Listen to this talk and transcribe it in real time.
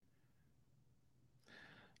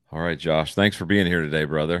All right, Josh. Thanks for being here today,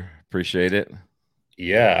 brother. Appreciate it.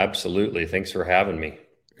 Yeah, absolutely. Thanks for having me.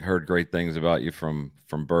 Heard great things about you from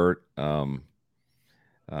Bert.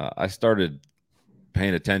 I started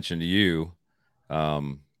paying attention to you.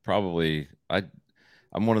 Probably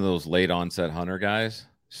I'm one of those late onset hunter guys.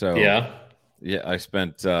 So Yeah. yeah, I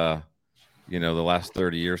spent the last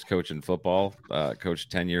 30 years coaching football.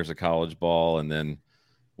 Coached 10 years of college ball, and then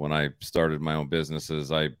when I started my own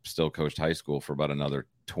businesses, I still coached high school for about another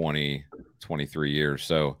 20, 23 years.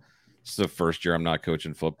 So it's the first year I'm not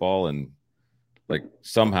coaching football, and like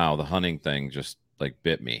somehow the hunting thing just like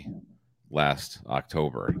bit me last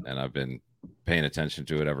October, and I've been paying attention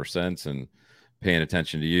to it ever since, and paying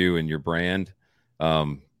attention to you and your brand.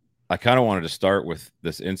 Um, I kind of wanted to start with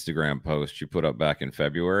this Instagram post you put up back in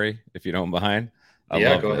February, if you don't mind. I Yeah,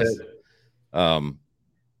 love go ahead. this. Um,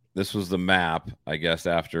 this was the map, I guess,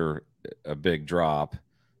 after a big drop,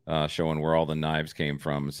 showing where all the knives came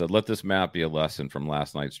from. It said, "Let this map be a lesson from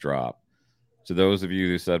last night's drop. To those of you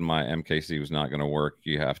who said my MKC was not going to work,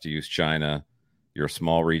 you have to use China. You're a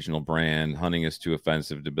small regional brand. Hunting is too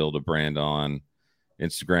offensive to build a brand on.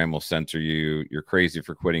 Instagram will censor you. You're crazy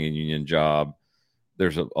for quitting a union job."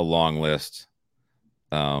 There's a long list.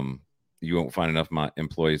 You won't find enough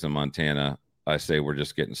employees in Montana. I say we're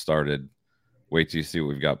just getting started. Wait till you see what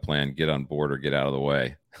we've got planned. Get on board or get out of the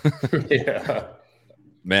way. Yeah.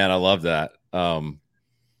 Man, I love that.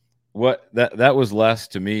 What that was less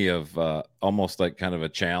to me of almost like kind of a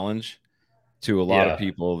challenge to a lot of Yeah.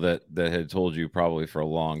 people that had told you probably for a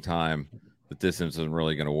long time that this isn't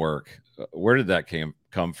really going to work. Where did that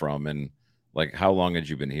come from, and like how long had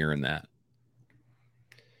you been hearing that?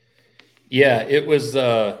 Yeah, it was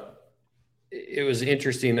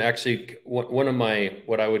interesting actually. One of my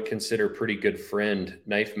what I would consider pretty good friend,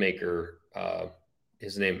 knife maker,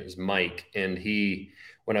 his name is Mike, and he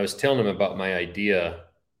when I was telling him about my idea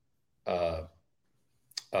uh,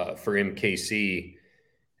 for MKC,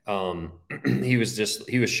 um, he was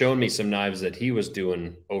showing me some knives that he was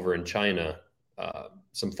doing over in China,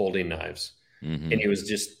 some folding knives, and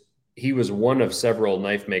Mm-hmm. he was one of several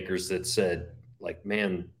knife makers that said, like,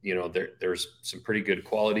 man, there's some pretty good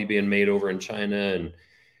quality being made over in China, and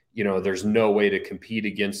there's no way to compete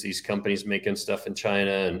against these companies making stuff in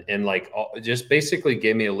China, and like just basically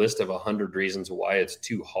gave me a list of 100 reasons why it's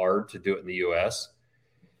too hard to do it in the U.S.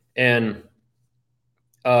 And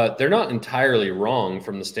they're not entirely wrong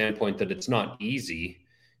from the standpoint that it's not easy.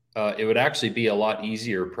 It would actually be a lot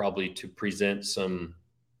easier probably to present some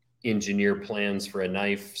engineer plans for a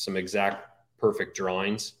knife, some exact perfect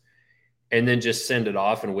drawings, and then just send it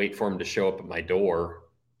off and wait for them to show up at my door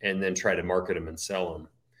and then try to market them and sell them.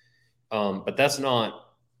 But that's not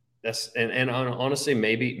and honestly,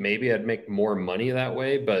 maybe I'd make more money that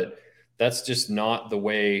way, but that's just not the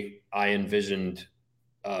way I envisioned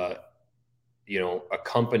uh, a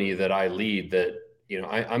company that I lead. That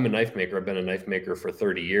I'm a knife maker. I've been a knife maker for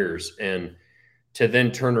 30 years, and to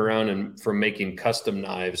then turn around and from making custom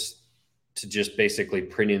knives to just basically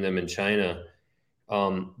printing them in China,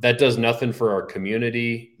 that does nothing for our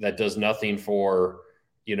community. That does nothing for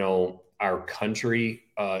our country.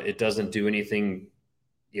 It doesn't do anything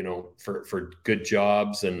for good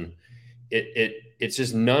jobs, and it's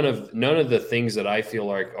just none of the things that I feel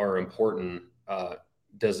like are important.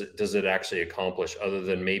 Does it actually accomplish other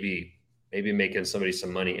than maybe making somebody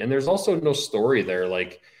some money? And there's also no story there.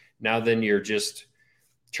 Like, now then you're just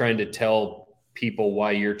trying to tell people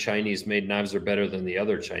why your Chinese made knives are better than the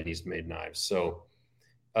other Chinese made knives. So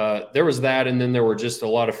there was that, and then there were just a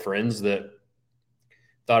lot of friends that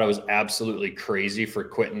thought I was absolutely crazy for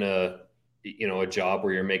quitting a job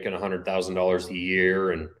where you're making $100,000 a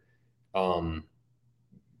year, and um,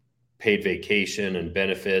 paid vacation and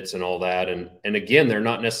benefits and all that. And again, they're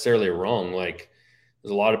not necessarily wrong. Like,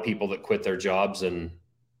 there's a lot of people that quit their jobs and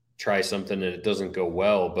try something and it doesn't go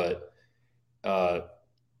well, but uh,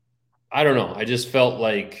 I don't know.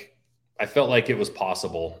 I felt like it was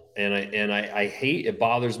possible, and I hate, it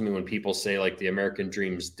bothers me when people say like the American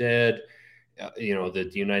dream's dead. That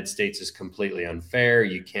the United States is completely unfair.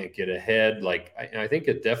 You can't get ahead. Like, I think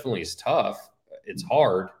it definitely is tough. It's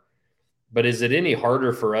hard, but is it any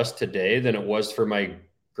harder for us today than it was for my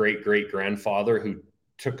great great grandfather who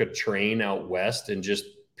took a train out west and just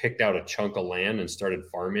picked out a chunk of land and started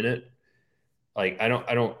farming it? Like, I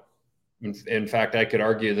don't. In fact, I could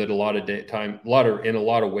argue that in a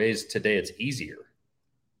lot of ways today, it's easier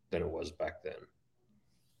than it was back then.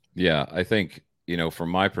 Yeah, I think, from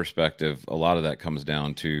my perspective, a lot of that comes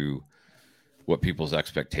down to what people's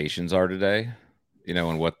expectations are today,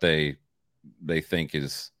 and what they think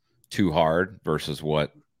is too hard versus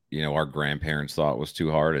what, our grandparents thought was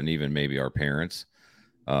too hard, and even maybe our parents.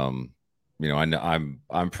 You know,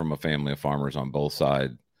 I'm from a family of farmers on both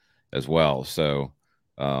sides as well. So,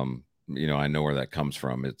 you know, I know where that comes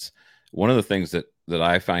from. It's one of the things that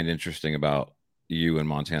I find interesting about you and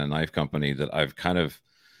Montana Knife Company that I've kind of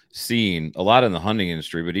seen a lot in the hunting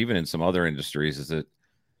industry, but even in some other industries, is that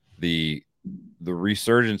the the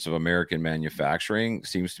resurgence of American manufacturing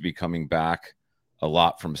seems to be coming back a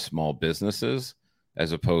lot from small businesses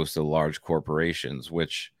as opposed to large corporations,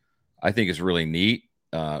 which I think is really neat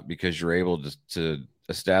because you're able to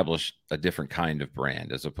establish a different kind of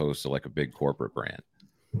brand as opposed to like a big corporate brand.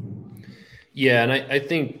 Yeah, and I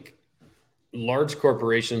think large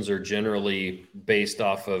corporations are generally based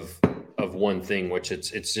off of one thing, which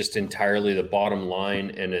it's just entirely the bottom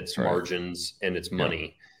line and its Right. margins and its Yeah.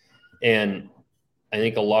 money. And I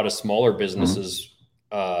think a lot of smaller businesses,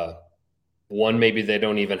 one, maybe they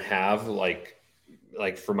don't even have like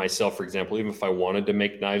for myself, for example, even if I wanted to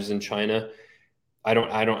make knives in China, I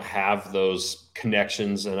don't have those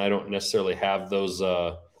connections, and I don't necessarily have those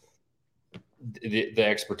the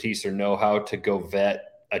expertise or know-how to go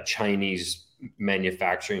vet a Chinese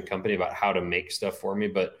manufacturing company about how to make stuff for me.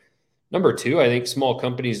 But number two, I think small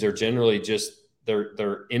companies are generally just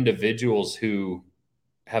they're individuals who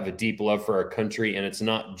have a deep love for our country, and it's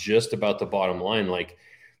not just about the bottom line. Like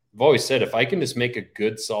I've always said, if I can just make a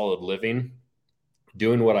good, solid living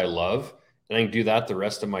doing what I love, and I can do that the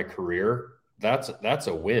rest of my career, that's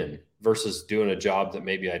a win versus doing a job that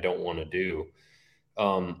maybe I don't want to do.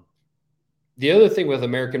 The other thing with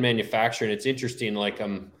American manufacturing, it's interesting. Like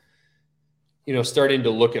I'm, starting to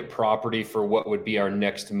look at property for what would be our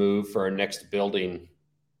next move for our next building.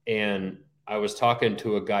 And I was talking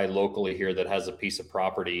to a guy locally here that has a piece of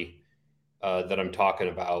property that I'm talking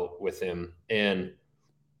about with him. And,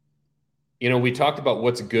 we talked about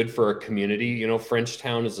what's good for a community.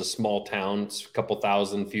 Frenchtown is a small town. It's a couple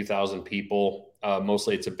thousand, few thousand people.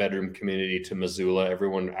 Mostly it's a bedroom community to Missoula.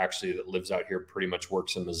 Everyone actually that lives out here pretty much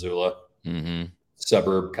works in Missoula,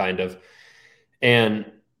 suburb kind of.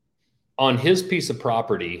 And on his piece of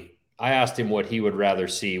property, I asked him what he would rather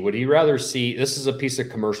see. Would he rather see, this is a piece of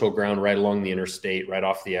commercial ground right along the interstate, right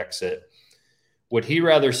off the exit. Would he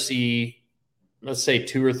rather see, let's say,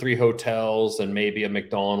 2 or 3 hotels and maybe a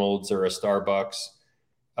McDonald's or a Starbucks,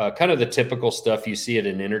 kind of the typical stuff you see at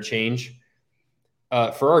an interchange?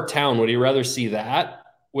 For our town, would he rather see that?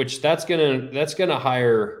 Which that's gonna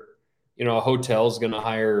hire, a hotel's gonna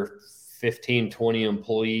hire 15, 20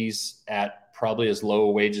 employees at probably as low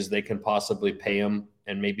a wage as they can possibly pay them,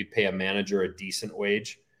 and maybe pay a manager a decent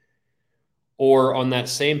wage. Or on that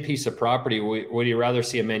same piece of property, would you rather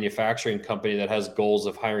see a manufacturing company that has goals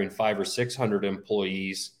of hiring 500 or 600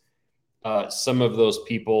 employees? Some of those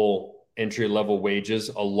people entry-level wages,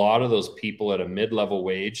 a lot of those people at a mid-level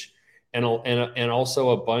wage, and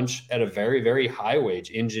also a bunch at a very, very high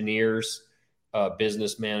wage, engineers,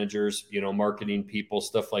 business managers, marketing people,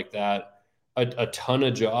 stuff like that. A ton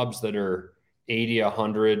of jobs that are 80,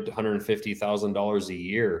 100, $150,000 a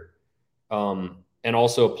year. And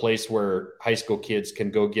also a place where high school kids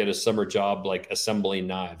can go get a summer job, like assembling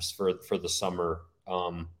knives for the summer.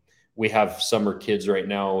 We have summer kids right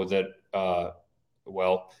now that, a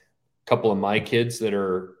couple of my kids that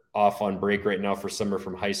are off on break right now for summer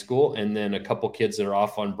from high school, and then a couple kids that are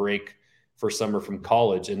off on break for summer from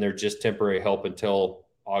college, and they're just temporary help until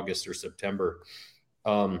August or September.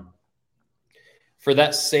 For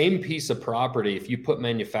that same piece of property, if you put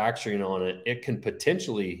manufacturing on it, it can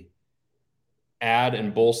potentially add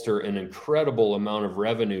and bolster an incredible amount of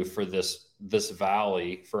revenue for this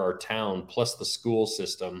valley, for our town, plus the school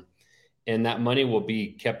system. And that money will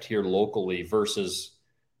be kept here locally versus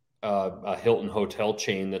a Hilton hotel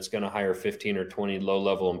chain that's going to hire 15 or 20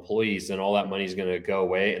 low-level employees, and all that money is going to go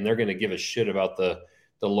away, and they're going to give a shit about the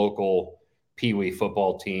local peewee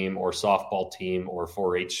football team or softball team or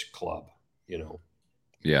 4-H club,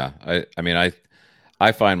 Yeah. I mean,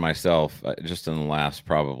 I find myself just in the last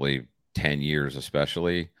probably 10 years,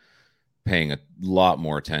 especially paying a lot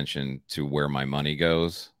more attention to where my money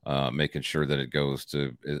goes, making sure that it goes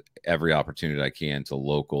to every opportunity I can to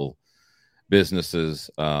local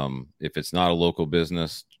businesses. If it's not a local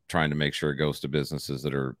business, trying to make sure it goes to businesses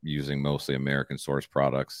that are using mostly American source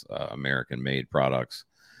products, American made products.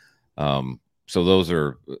 So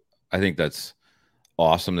I think that's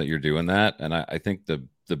awesome that you're doing that. And I think the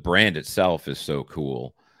brand itself is so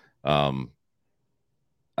cool.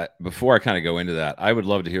 Before I kind of go into that, I would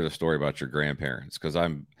love to hear the story about your grandparents, because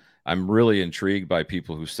I'm really intrigued by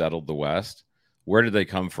people who settled the West. Where did they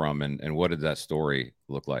come from, and what did that story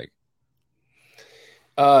look like?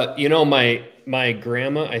 My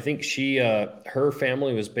grandma, I think her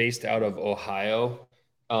family was based out of Ohio,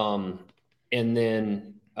 and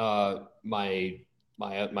then My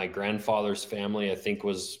grandfather's family, I think,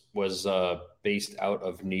 was based out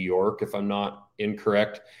of New York, if I'm not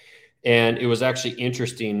incorrect. And it was actually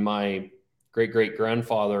interesting. My great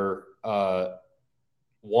grandfather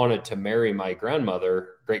wanted to marry my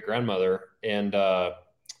great grandmother, and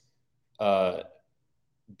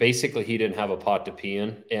basically he didn't have a pot to pee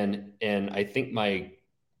in. And I think my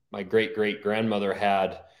great grandmother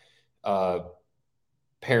had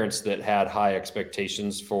parents that had high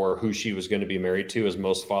expectations for who she was going to be married to, as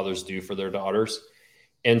most fathers do for their daughters.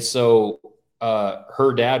 And so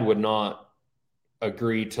her dad would not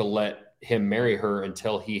agree to let him marry her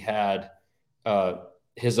until he had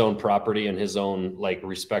his own property and his own like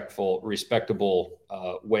respectable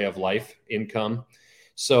way of life, income.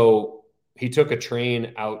 So he took a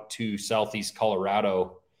train out to Southeast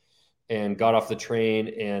Colorado and got off the train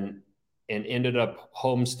and ended up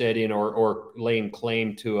homesteading or laying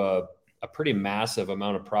claim to a pretty massive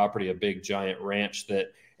amount of property, a big giant ranch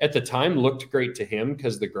that at the time looked great to him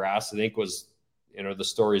because the grass, I think, was, the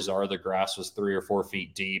stories are the grass was 3 or 4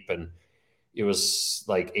 feet deep and it was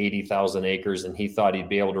like 80,000 acres. And he thought he'd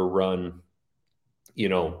be able to run,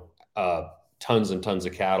 tons and tons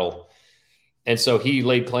of cattle. And so he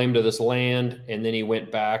laid claim to this land, and then he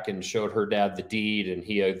went back and showed her dad the deed, and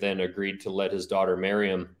he then agreed to let his daughter marry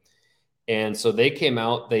him. And so they came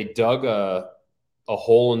out, they dug a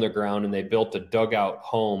hole in the ground, and they built a dugout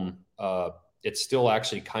home. It's still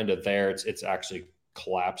actually kind of there. It's actually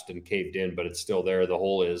collapsed and caved in, but it's still there. The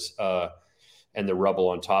hole is, and the rubble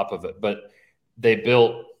on top of it. But they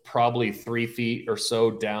built probably 3 feet or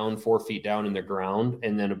so down, 4 feet down in the ground,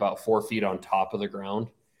 and then about 4 feet on top of the ground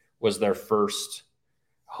was their first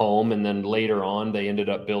home. And then later on, they ended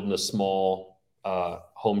up building a small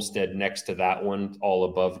homestead next to that one, all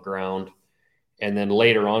above ground. And then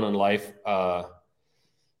later on in life,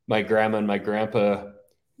 my grandma and my grandpa,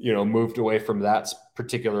 moved away from that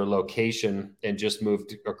particular location and just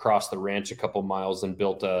moved across the ranch a couple miles and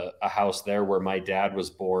built a house there where my dad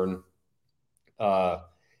was born.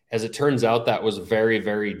 As it turns out, that was very,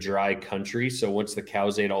 very dry country. So once the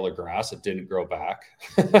cows ate all the grass, it didn't grow back.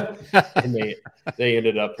 And they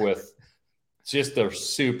ended up with just a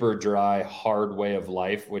super dry, hard way of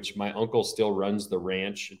life, which my uncle still runs the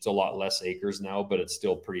ranch. It's a lot less acres now, but it's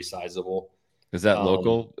still pretty sizable. Is that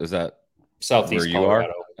local? Is that Southeast where you Colorado?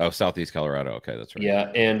 are? Oh, Southeast Colorado. Okay, that's right.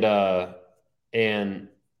 Yeah, and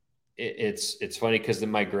it's funny because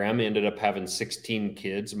my grandma ended up having 16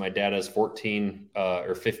 kids. My dad has 14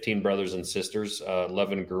 or 15 brothers and sisters,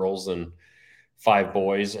 11 girls and 5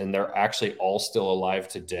 boys, and they're actually all still alive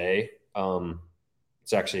today.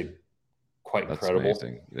 It's actually quite incredible.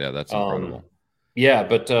 Amazing. Yeah, that's incredible. Yeah,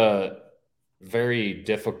 but very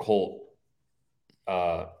difficult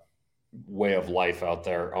way of life out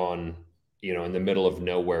there on, in the middle of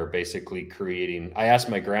nowhere, basically creating. I asked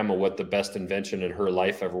my grandma what the best invention in her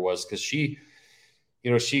life ever was, because she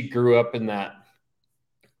grew up in that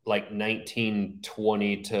like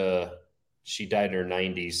 1920 to, she died in her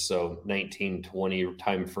 90s, so 1920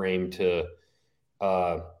 time frame to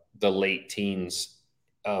the late teens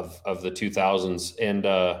of the 2000s. And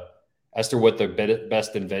as to what the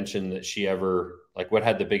best invention that she ever, like, what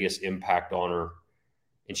had the biggest impact on her,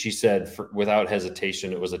 and she said, without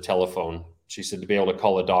hesitation, it was a telephone. She said to be able to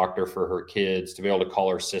call a doctor for her kids, to be able to call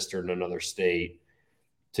her sister in another state,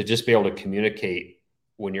 to just be able to communicate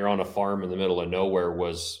when you're on a farm in the middle of nowhere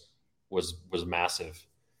was massive.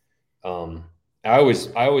 I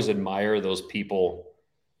always admire those people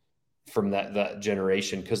from that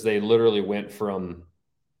generation, because they literally went from,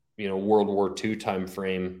 World War II time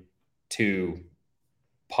frame to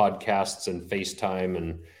podcasts and FaceTime,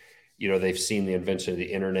 and they've seen the invention of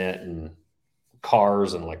the internet and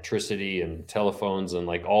cars and electricity and telephones and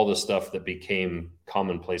like all the stuff that became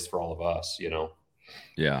commonplace for all of us,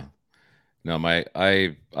 Yeah. No,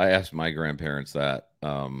 I asked my grandparents that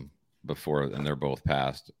before, and they're both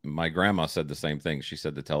passed. My grandma said the same thing. She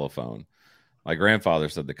said the telephone. My grandfather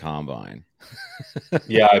said the combine.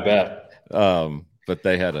 Yeah, I bet. But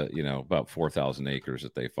they had about 4,000 acres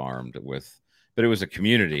that they farmed with, but it was a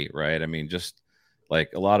community, right? I mean, just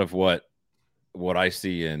like a lot of what I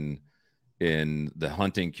see in the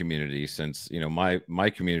hunting community, since, my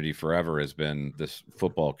community forever has been this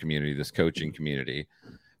football community, this coaching community,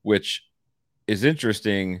 which is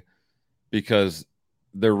interesting because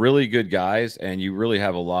they're really good guys and you really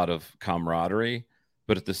have a lot of camaraderie.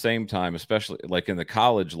 But at the same time, especially like in the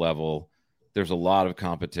college level, there's a lot of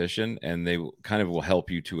competition and they kind of will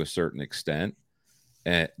help you to a certain extent.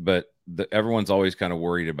 But everyone's always kind of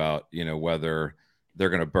worried about, whether they're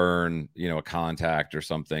going to burn, a contact or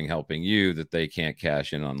something helping you that they can't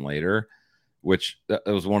cash in on later. which that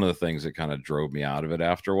was one of the things that kind of drove me out of it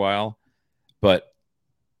after a while. But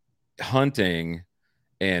hunting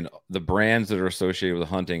and the brands that are associated with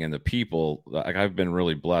hunting and the people, like I've been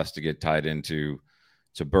really blessed to get tied into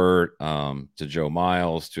to Bert, to Joe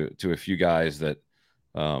Miles, to a few guys that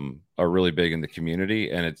are really big in the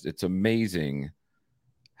community, and it's amazing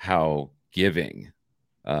how giving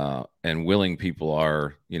and willing people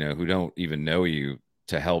are, who don't even know you,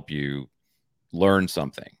 to help you learn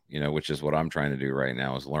something, which is what I'm trying to do right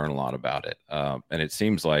now, is learn a lot about it. And it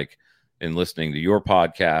seems like in listening to your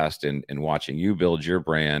podcast and watching you build your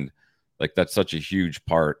brand, like that's such a huge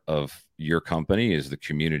part of your company, is the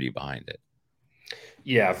community behind it.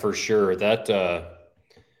 Yeah, for sure. That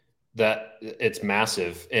it's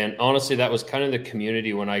massive. And honestly, that was kind of the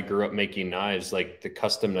community when I grew up making knives, like the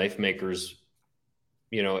custom knife makers,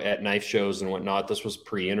 at knife shows and whatnot. This was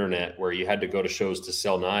pre-internet, where you had to go to shows to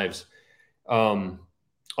sell knives.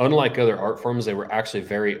 Unlike other art forms, they were actually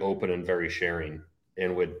very open and very sharing,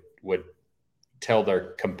 and would tell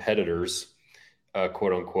their competitors,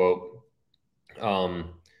 quote unquote,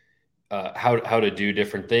 how to do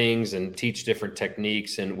different things and teach different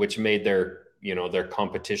techniques, and which made their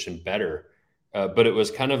competition better. But it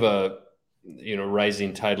was kind of a,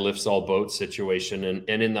 rising tide lifts all boats situation.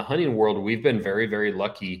 And in the hunting world, we've been very, very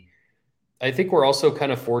lucky. I think we're also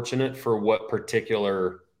kind of fortunate for what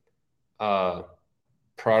particular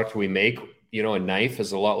product we make. A knife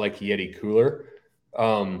is a lot like a Yeti cooler.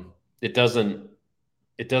 It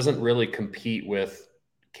doesn't really compete with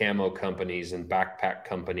camo companies and backpack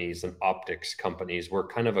companies and optics companies. We're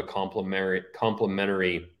kind of a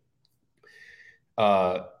complementary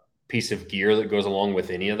piece of gear that goes along with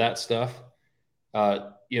any of that stuff.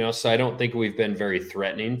 So I don't think we've been very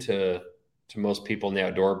threatening to most people in the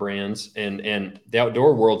outdoor brands, and the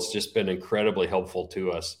outdoor world's just been incredibly helpful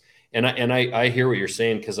to us. And I hear what you're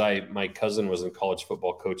saying, because my cousin was in college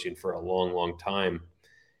football coaching for a long, long time,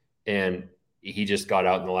 and he just got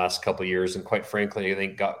out in the last couple of years, and quite frankly, I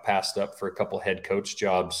think got passed up for a couple of head coach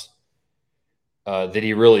jobs that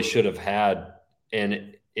he really should have had.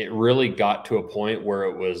 And it really got to a point where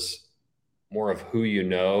it was more of who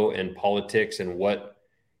and politics, and what,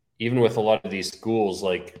 even with a lot of these schools,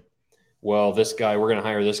 like, well, this guy, we're going to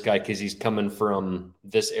hire this guy because he's coming from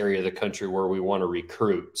this area of the country where we want to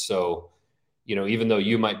recruit. So, even though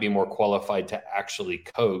you might be more qualified to actually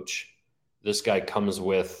coach, this guy comes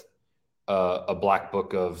with a black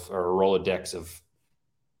book or a Rolodex of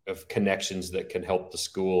connections that can help the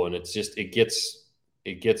school. And it's just, it gets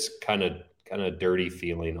kind of dirty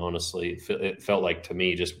feeling, honestly. It felt like to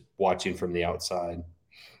me, just watching from the outside.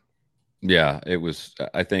 Yeah, it was,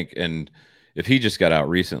 I think. And if he just got out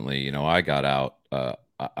recently, I got out,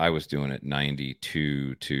 I was doing it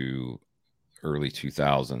 92 to early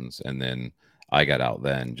 2000s. And then I got out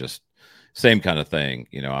then, just same kind of thing.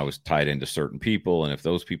 I was tied into certain people, and if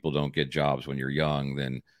those people don't get jobs when you're young,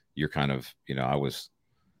 then you're kind of, I was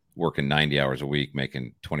working 90 hours a week,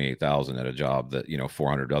 making 28,000 at a job that,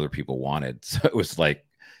 400 other people wanted. So it was like,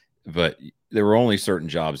 but there were only certain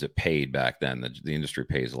jobs that paid back then. The industry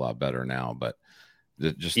pays a lot better now, but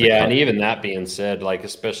and even that being said, like,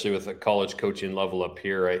 especially with the college coaching level up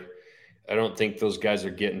here, I don't think those guys are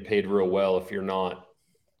getting paid real well if you're not,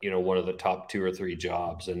 one of the top 2 or 3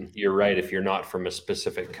 jobs. And you're right, if you're not from a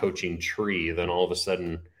specific coaching tree, then all of a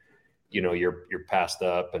sudden, you're passed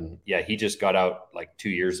up. And yeah, he just got out like 2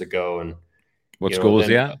 years ago. And what school is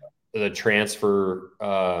he at? The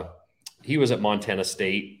transfer, he was at Montana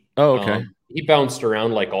State. Oh, okay. He bounced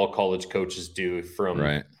around like all college coaches do, from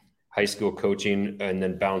right. high school coaching, and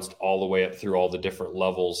then bounced all the way up through all the different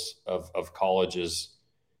levels of colleges.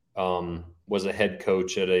 Was a head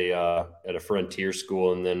coach at a frontier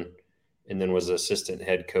school, and then was assistant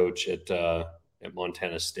head coach at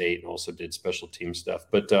Montana State, and also did special team stuff.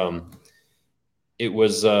 But it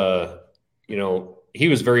was he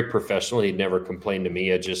was very professional. He'd never complained to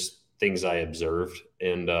me. Just things I observed,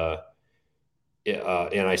 and I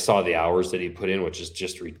saw the hours that he put in, which is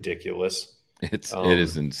just ridiculous. It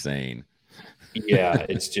is insane. Yeah,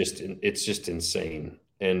 it's just insane.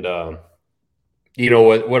 And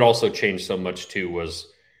what also changed so much too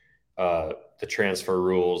was the transfer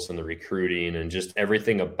rules and the recruiting, and just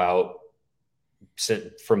everything about,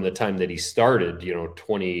 from the time that he started,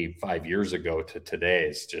 25 years ago to today,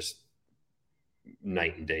 is just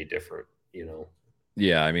night and day different.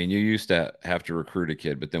 Yeah, I mean, you used to have to recruit a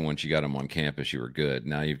kid, but then once you got him on campus, you were good.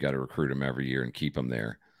 Now you've got to recruit him every year and keep him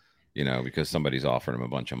there, because somebody's offering them a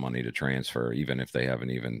bunch of money to transfer, even if they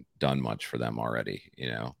haven't even done much for them already,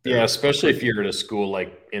 Yeah, especially if you're at a school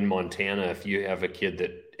like in Montana, if you have a kid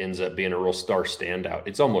that ends up being a real star standout,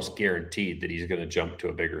 it's almost guaranteed that he's going to jump to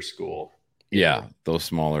a bigger school. Yeah, those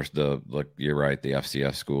smaller, like you're right, the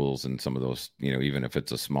FCS schools and some of those, even if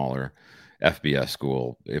it's a smaller FBS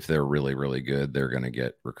school, if they're really, really good, they're going to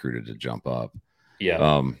get recruited to jump up. Yeah.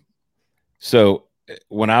 Um, so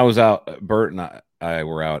when I was out, Bert and I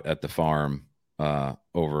were out at the farm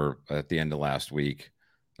over at the end of last week,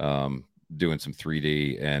 doing some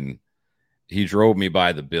 3D, and he drove me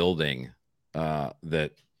by the building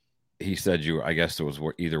that he said I guess it was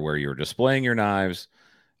either where you were displaying your knives.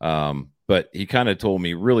 But he kind of told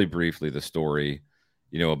me really briefly the story,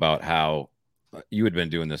 about how you had been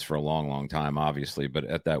doing this for a long, long time, obviously, but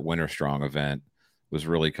at that Winter Strong event was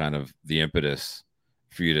really kind of the impetus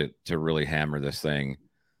for you to really hammer this thing.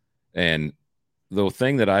 And the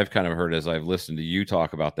thing that I've kind of heard as I've listened to you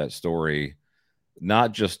talk about that story,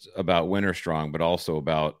 not just about Winter Strong, but also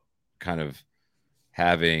about kind of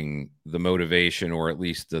having the motivation or at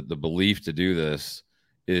least the belief to do this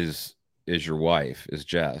is your wife, is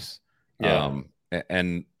Jess. Yeah.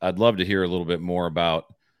 And I'd love to hear a little bit more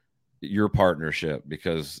about your partnership,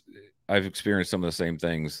 because I've experienced some of the same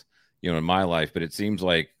things, in my life, but it seems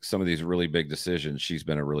like some of these really big decisions she's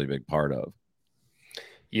been a really big part of.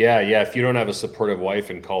 Yeah. Yeah. If you don't have a supportive wife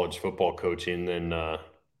in college football coaching, then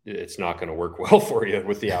it's not going to work well for you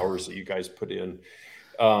with the hours that you guys put in.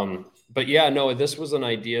 But yeah, no, this was an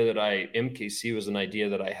idea that MKC was an idea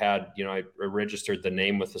that I had. I registered the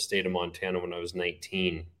name with the state of Montana when I was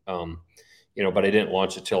 19. But I didn't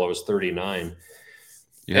launch it till I was 39.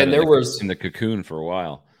 You had And it there was, in the cocoon for a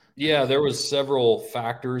while. yeah, there was several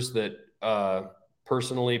factors that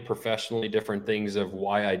personally, professionally, different things of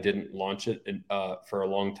why I didn't launch it for a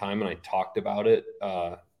long time. And I talked about it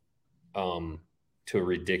to a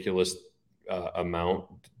ridiculous amount,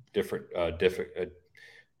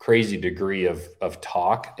 crazy degree of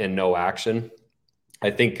talk and no action.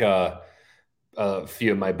 I think a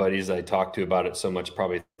few of my buddies I talked to about it so much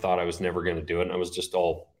probably thought I was never going to do it, and I was just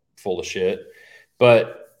all full of shit.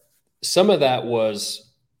 But some of that was,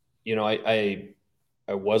 I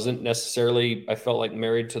wasn't necessarily, I felt like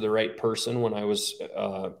married to the right person when I was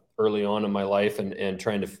early on in my life and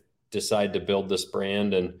trying to decide to build this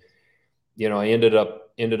brand. And, I ended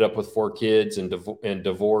up with 4 kids and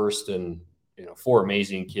divorced, and, 4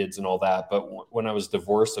 amazing kids and all that. But when I was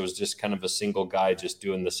divorced, I was just kind of a single guy, just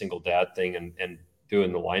doing the single dad thing and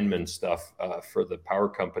doing the lineman stuff for the power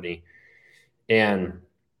company. And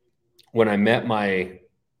when I met my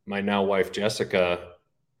now wife, Jessica,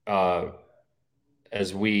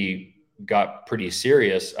 as we got pretty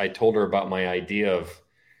serious, I told her about my idea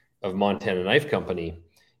of Montana Knife Company,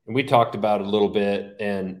 and we talked about it a little bit.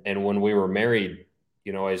 And when we were married,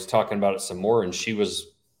 I was talking about it some more, and she was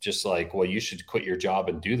just like, "Well, you should quit your job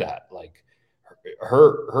and do that." Like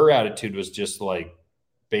her attitude was just like,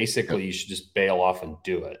 basically, you should just bail off and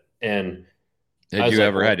do it. And I Had was you like,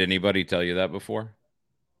 ever "Well, had anybody tell you that before,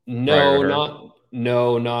 prior to no,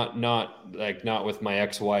 her? not like not with my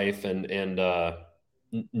ex-wife and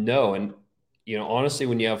no. And honestly,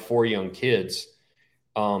 when you have 4 young kids,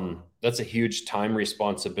 that's a huge time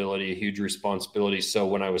responsibility, a huge responsibility. So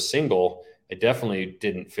when I was single, I definitely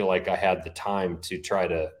didn't feel like I had the time to try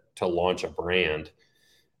to launch a brand.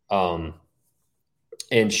 Um,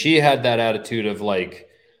 and she had that attitude of like,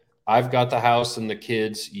 I've got the house and the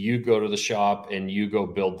kids, you go to the shop and you go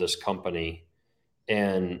build this company.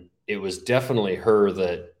 And it was definitely her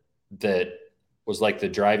that was like the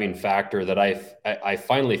driving factor that I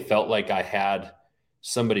finally felt like I had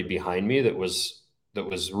somebody behind me that was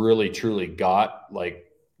really truly got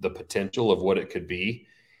like the potential of what it could be,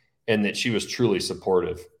 and that she was truly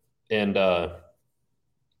supportive. And of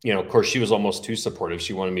course, she was almost too supportive.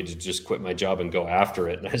 She wanted me to just quit my job and go after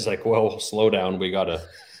it. And I was like, well, slow down. We gotta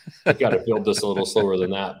build this a little slower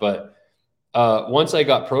than that. But once I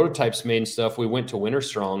got prototypes made and stuff, we went to Winter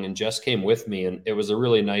Strong, and Jess came with me, and it was a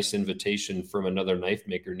really nice invitation from another knife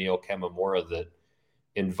maker, Neil Kamamura, that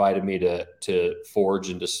invited me to forge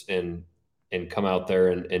and come out there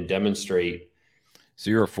and demonstrate. So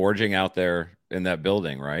you were forging out there in that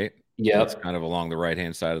building, right? That's Yep, kind of along the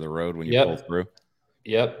right-hand side of the road when you pull yep, through.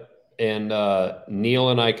 yep. And Neil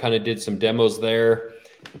and I kind of did some demos there,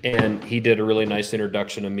 and he did a really nice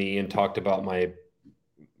introduction of me and talked about my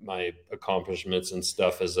accomplishments and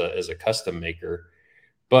stuff as a custom maker.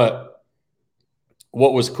 But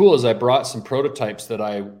what was cool is I brought some prototypes that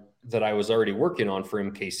I was already working on for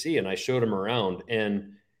MKC, and I showed them around.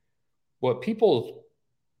 And what people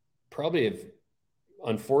probably have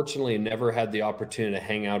unfortunately never had the opportunity to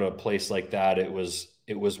hang out at a place like that. It was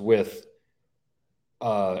with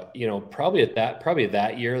probably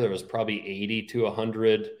that year there was probably 80 to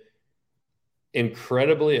 100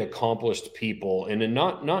 incredibly accomplished people, and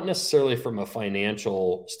not necessarily from a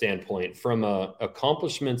financial standpoint, from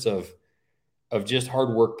accomplishments of just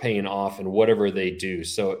hard work paying off and whatever they do.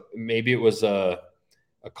 So maybe it was a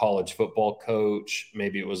college football coach,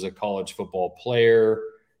 maybe it was a college football player,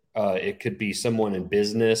 it could be someone in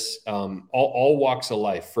business, all walks of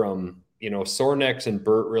life. From, Sornex and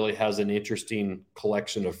Bert really has an interesting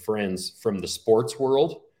collection of friends from the sports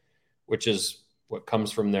world, which is what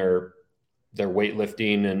comes from their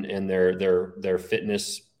weightlifting and their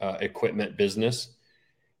fitness equipment business.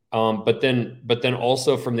 But then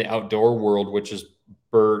also from the outdoor world, which is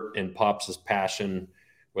Bert and Pops's passion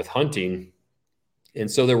with hunting.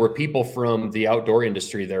 And so there were people from the outdoor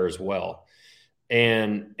industry there as well.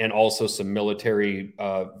 And also some military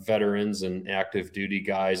veterans and active duty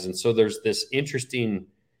guys. And so there's this interesting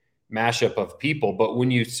mashup of people. But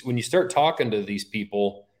when you start talking to these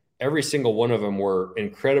people, every single one of them were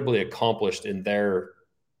incredibly accomplished in their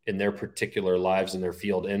particular lives in their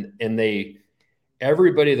field. And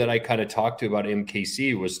everybody that I kind of talked to about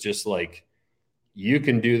MKC was just like, you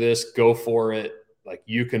can do this, go for it. Like,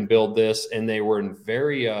 you can build this. And they were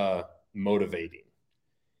very motivating.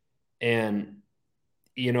 And,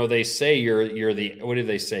 they say you're the, what did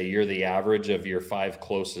they say? You're the average of your 5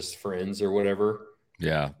 closest friends or whatever.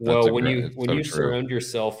 Yeah. Well, when you surround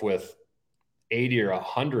yourself with 80 or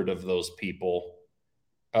 100 of those people,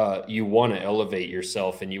 you want to elevate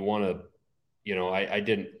yourself, and you want to, I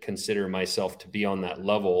didn't consider myself to be on that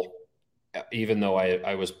level, even though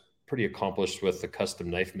I was pretty accomplished with the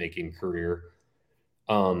custom knife making career.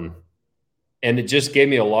 And it just gave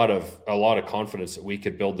me a lot of confidence that we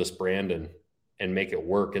could build this brand and make it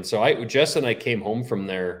work. And so Jess and I came home from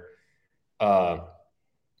there, and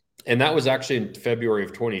that was actually in February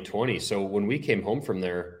of 2020. So when we came home from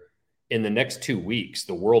there, in the next 2 weeks,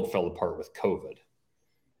 the world fell apart with COVID.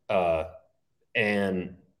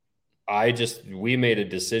 And we made a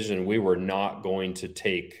decision. We were not going to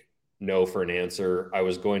take no for an answer. I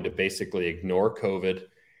was going to basically ignore COVID.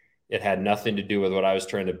 It had nothing to do with what I was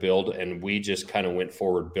trying to build. And we just kind of went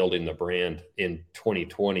forward building the brand in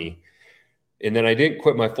 2020. And then I didn't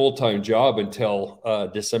quit my full-time job until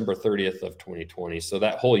December 30th of 2020. So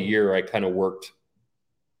that whole year I kind of worked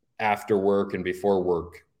after work and before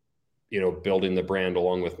work, building the brand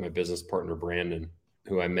along with my business partner, Brandon,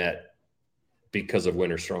 who I met because of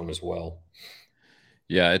Winter Strong as well.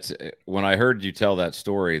 Yeah. When I heard you tell that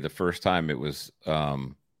story the first time, it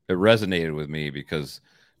resonated with me because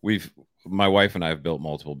my wife and I have built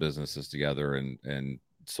multiple businesses together and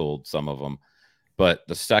sold some of them. But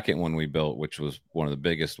the second one we built, which was one of the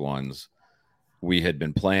biggest ones, we had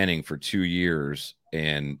been planning for 2 years,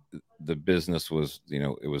 and the business was,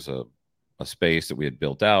 it was a space that we had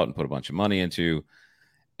built out and put a bunch of money into,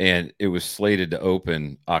 and it was slated to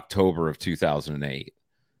open October of 2008.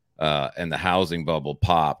 And the housing bubble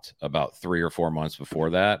popped about 3 or 4 months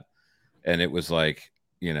before that. And it was like,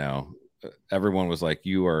 everyone was like,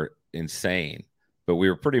 you are insane. But we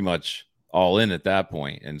were pretty much all in at that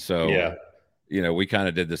point. And so, yeah. We kind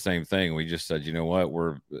of did the same thing. We just said, you know what,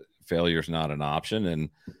 failure's not an option. And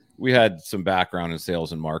we had some background in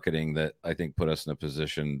sales and marketing that I think put us in a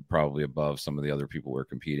position probably above some of the other people we're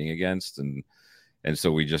competing against. And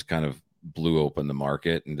so we just kind of blew open the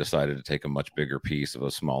market and decided to take a much bigger piece of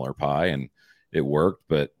a smaller pie, and it worked.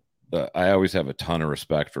 But I always have a ton of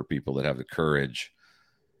respect for people that have the courage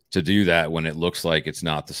to do that when it looks like it's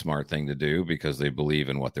not the smart thing to do, because they believe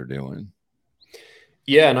in what they're doing.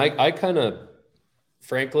 Yeah. And I kind of,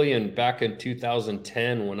 frankly, and back in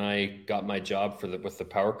 2010, when I got my job with the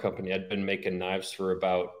power company, I'd been making knives for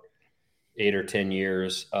about 8 or 10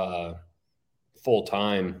 years, full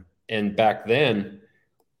time. And back then,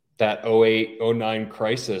 that 08, 09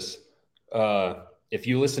 crisis, if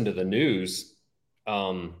you listen to the news,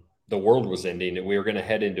 the world was ending, and we were going to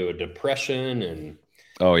head into a depression. And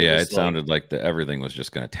it sounded like everything was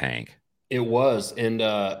just going to tank. It was. And,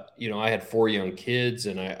 I had 4 young kids,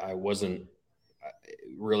 and I wasn't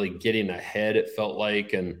really getting ahead, it felt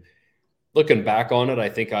like. And looking back on it, I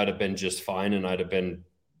think I'd have been just fine, and I'd have been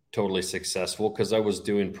totally successful because I was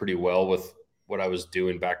doing pretty well with what I was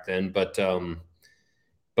doing back then. But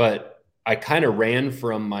I kind of ran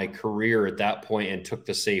from my career at that point and took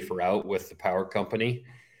the safe route with the power company.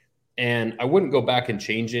 And I wouldn't go back and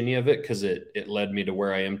change any of it because it led me to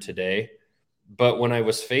where I am today. But when I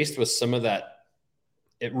was faced with some of that,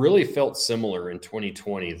 it really felt similar in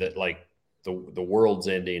 2020, that like the world's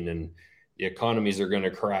ending and the economies are going to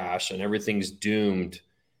crash and everything's doomed.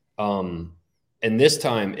 And this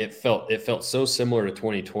time it felt so similar to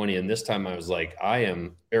 2020. And this time I was like,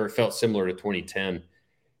 it felt similar to 2010.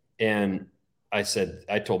 And I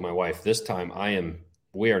told my wife this time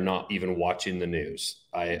we are not even watching the news.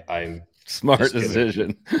 I'm Smart just going to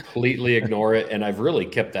decision. completely ignore it. And I've really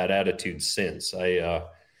kept that attitude since.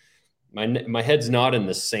 My head's not in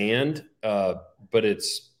the sand, but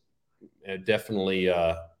it's definitely,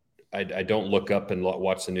 I don't look up and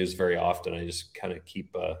watch the news very often. I just kind of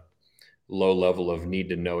keep a low level of need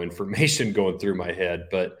to know information going through my head.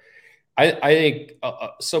 But I think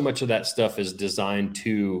so much of that stuff is designed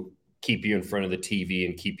to keep you in front of the TV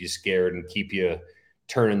and keep you scared and keep you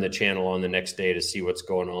turning the channel on the next day to see what's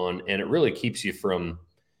going on. And it really keeps you from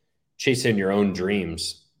chasing your own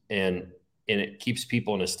dreams, and it keeps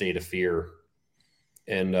people in a state of fear.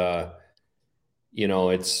 And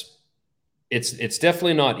it's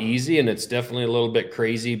definitely not easy, and it's definitely a little bit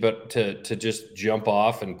crazy, but to just jump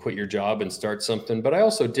off and quit your job and start something. But I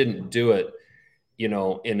also didn't do it,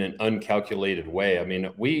 in an uncalculated way. I mean,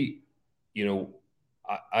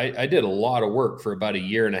 I did a lot of work for about a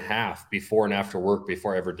year and a half before and after work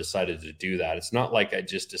before I ever decided to do that. It's not like I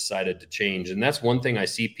just decided to change. And that's one thing I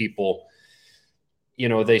see people,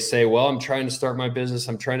 they say, well, I'm trying to start my business.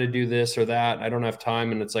 I'm trying to do this or that. I don't have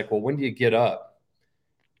time. And it's like, well, when do you get up?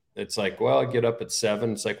 It's like, well, I get up at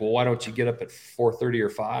 7. It's like, well, why don't you get up at 4:30 or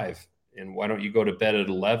 5? And why don't you go to bed at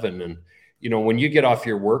 11? And, when you get off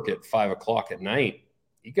your work at 5 o'clock at night,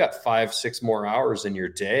 you got 5, 6 more hours in your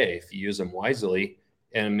day if you use them wisely,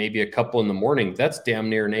 and maybe a couple in the morning. That's damn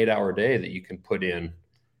near an 8-hour day that you can put in.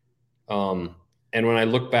 And when I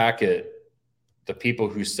look back at the people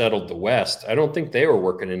who settled the West, I don't think they were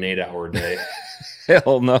working an 8-hour day.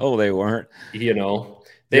 Hell no, they weren't.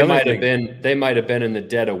 They might have been in the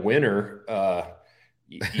dead of winter, but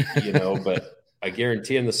I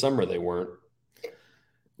guarantee in the summer they weren't.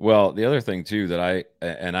 Well, the other thing too that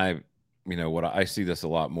what I see this a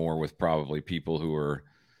lot more with probably people who are,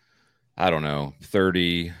 I don't know,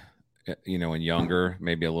 30, and younger,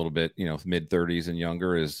 maybe a little bit, mid 30s and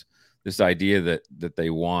younger, is this idea that they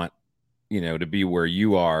want, to be where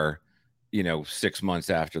you are, 6 months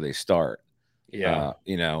after they start. Yeah.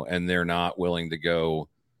 And they're not willing to go,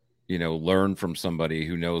 learn from somebody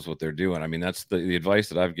who knows what they're doing. I mean, that's the advice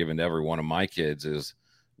that I've given to every one of my kids is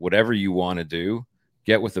whatever you want to do,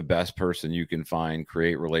 get with the best person you can find,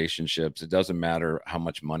 create relationships. It doesn't matter how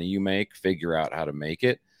much money you make, figure out how to make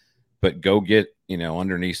it, but go get,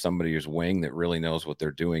 underneath somebody's wing that really knows what they're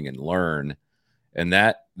doing and learn. And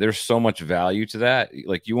that there's so much value to that.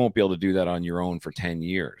 Like, you won't be able to do that on your own for 10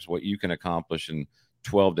 years. What you can accomplish in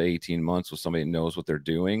 12 to 18 months with somebody that knows what they're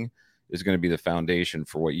doing is going to be the foundation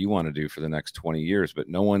for what you want to do for the next 20 years. But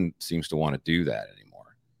no one seems to want to do that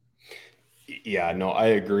anymore. Yeah, no, I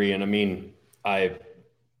agree. And I mean, I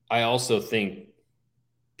also think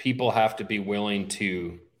people have to be willing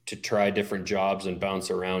to try different jobs and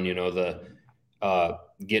bounce around,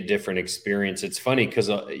 get different experience. It's funny because,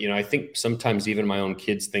 I think sometimes even my own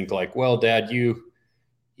kids think like, well, Dad, you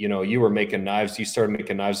were making knives. You started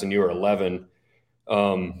making knives when you were 11.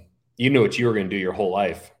 You knew what you were going to do your whole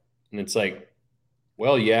life. And it's like,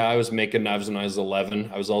 well, yeah, I was making knives when I was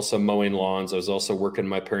 11. I was also mowing lawns. I was also working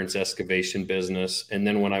my parents' excavation business. And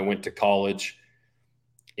then when I went to college,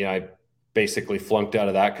 I basically flunked out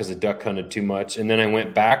of that because I duck hunted too much. And then I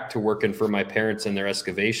went back to working for my parents in their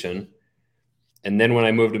excavation. And then when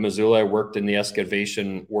I moved to Missoula, I worked in the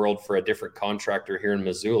excavation world for a different contractor here in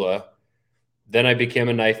Missoula. Then I became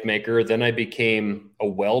a knife maker. Then I became a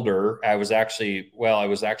welder. I was actually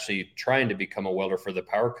trying to become a welder for the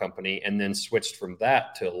power company, and then switched from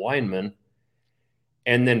that to a lineman.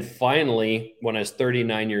 And then finally, when I was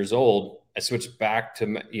 39 years old, I switched back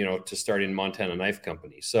to starting Montana Knife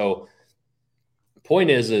Company. So the point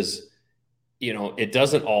is, it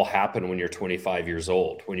doesn't all happen when you're 25 years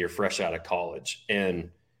old, when you're fresh out of college,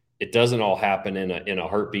 and it doesn't all happen in a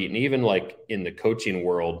heartbeat. And even like in the coaching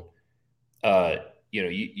world,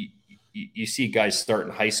 you see guys start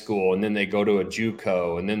in high school and then they go to a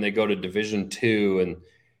JUCO and then they go to Division II and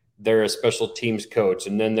they're a special teams coach,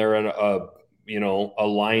 and then they're a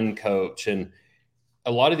line coach. And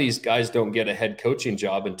a lot of these guys don't get a head coaching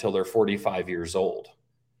job until they're 45 years old.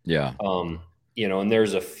 Yeah. And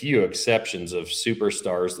there's a few exceptions of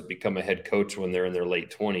superstars that become a head coach when they're in their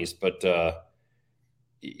late 20s, but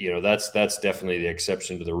that's definitely the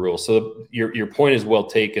exception to the rule. So your point is well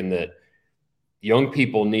taken, that young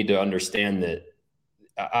people need to understand that.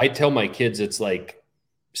 I tell my kids it's like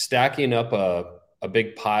stacking up a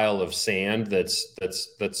big pile of sand that's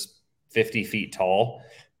 50 feet tall,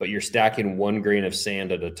 but you're stacking 1 grain of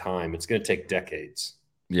sand at a time. It's going to take decades.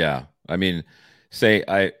 Yeah. I mean,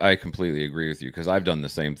 I completely agree with you, because I've done the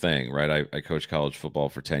same thing, right? I coached college football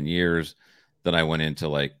for 10 years. Then I went into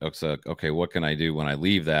like, okay, what can I do when I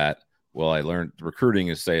leave that? well, I learned recruiting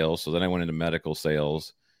is sales. So then I went into medical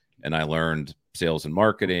sales, and I learned sales and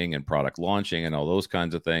marketing and product launching and all those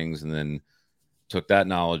kinds of things. And then took that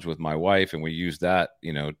knowledge with my wife, and we used that,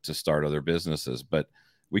 to start other businesses. But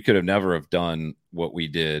we could have never have done what we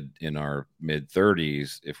did in our mid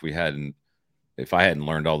 30s if I hadn't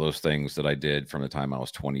learned all those things that I did from the time I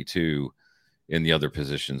was 22 in the other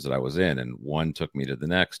positions that I was in. And one took me to the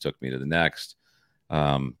next, took me to the next.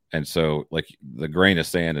 And so, like, the grain of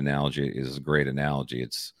sand analogy is a great analogy.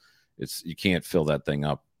 It's you can't fill that thing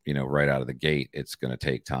up, right out of the gate. It's going to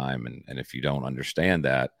take time. And if you don't understand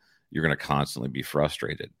that, you're going to constantly be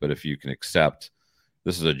frustrated. But if you can accept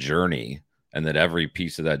this is a journey, and that every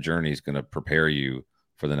piece of that journey is going to prepare you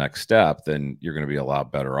for the next step, then you're going to be a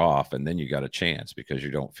lot better off. And then you got a chance, because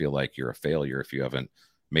you don't feel like you're a failure if you haven't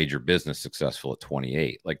made your business successful at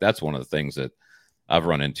 28. Like, that's one of the things that I've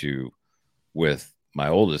run into with my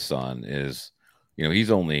oldest son is,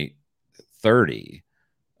 he's only 30,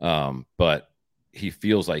 but he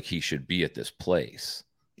feels like he should be at this place.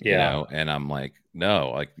 Yeah. And I'm like,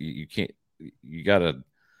 no, like, you can't, you gotta,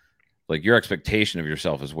 like, your expectation of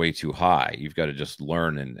yourself is way too high. You've got to just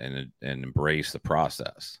learn and embrace the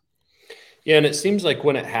process. Yeah. And it seems like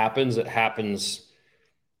when it happens, it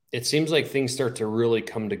seems like things start to really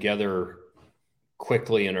come together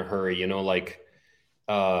quickly in a hurry, like,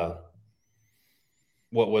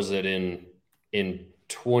 what was it in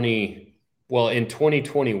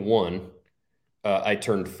 2021, I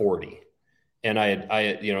turned 40. And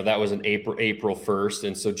that was in April 1st.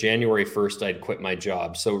 And so January 1st, I'd quit my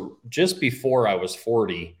job. So just before I was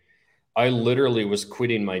 40, I literally was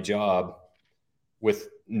quitting my job with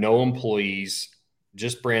no employees,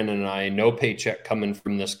 just Brandon and I, no paycheck coming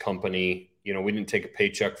from this company. We didn't take a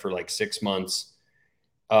paycheck for like 6 months.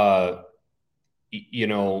 Had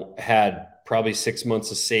probably 6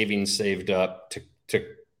 months of savings saved up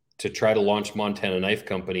to try to launch Montana Knife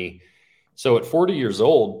Company. So at 40 years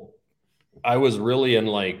old, I was really in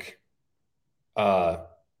like,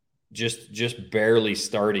 just barely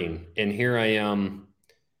starting. And here I am,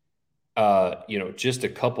 just a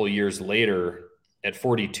couple years later at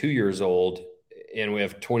 42 years old, and we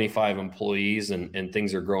have 25 employees, and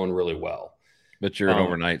things are growing really well. But you're an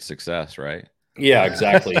overnight success, right? Yeah,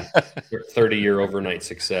 exactly. 30-year overnight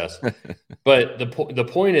success. But the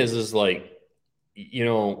point is like,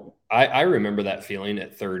 I remember that feeling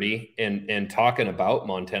at 30 and talking about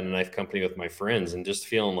Montana Knife Company with my friends, and just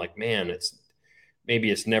feeling like, man,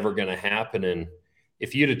 maybe it's never going to happen. And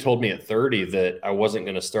if you'd have told me at 30 that I wasn't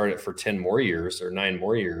going to start it for 10 more years or 9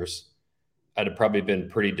 more years, I'd have probably been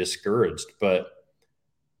pretty discouraged. But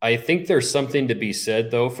I think there's something to be said,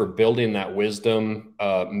 though, for building that wisdom,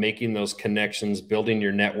 making those connections, building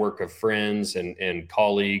your network of friends and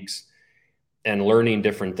colleagues, and learning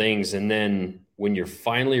different things. And then when you're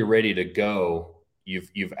finally ready to go,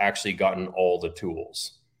 you've actually gotten all the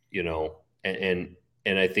tools, and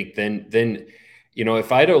I think then,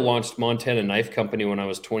 if I'd have launched Montana Knife Company when I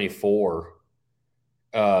was 24,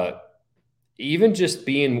 even just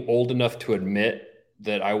being old enough to admit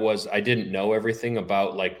that I didn't know everything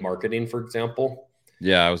about, like, marketing, for example.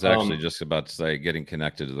 Yeah, I was actually just about to say, getting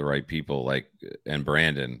connected to the right people, and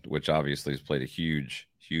Brandon, which obviously has played a huge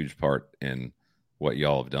part in what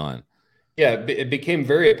y'all have done. Yeah, it became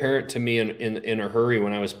very apparent to me in a hurry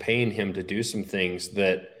when I was paying him to do some things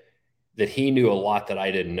that he knew a lot that I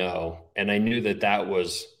didn't know. And I knew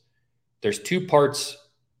there's two parts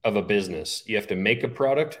of a business. You have to make a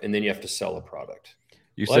product, and then you have to sell a product.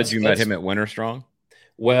 You said you met him at Winter Strong?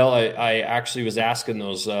 Well, I actually was asking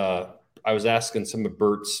I was asking some of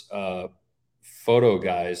Bert's photo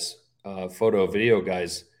video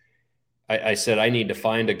guys. I said, I need to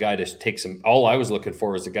find a guy to take all I was looking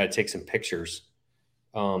for was a guy to take some pictures.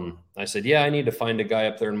 I said, yeah, I need to find a guy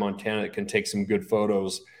up there in Montana that can take some good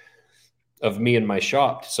photos of me and my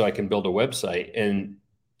shop so I can build a website. And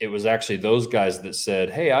it was actually those guys that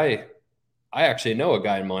said, hey, I actually know a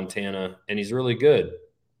guy in Montana, and he's really good.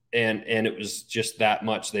 And it was just that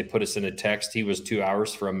much. They put us in a text. He was 2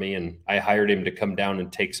 hours from me, and I hired him to come down and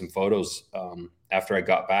take some photos after I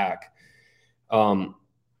got back.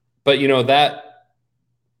 But that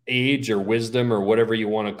age or wisdom or whatever you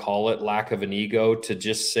want to call it, lack of an ego, to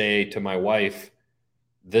just say to my wife,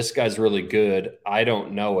 this guy's really good. I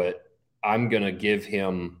don't know it. I'm going to give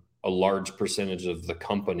him a large percentage of the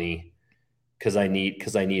company because I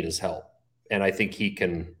need his help. And I think he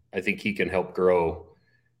can help grow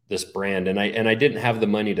this brand. And I didn't have the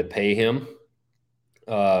money to pay him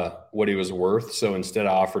what he was worth. So instead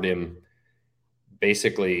I offered him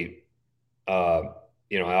basically, I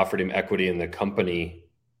offered him equity in the company,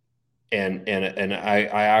 And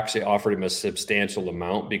I actually offered him a substantial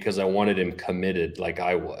amount because I wanted him committed like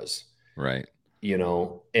I was, Right.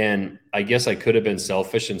 and I guess I could have been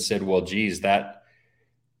selfish and said, well, geez, that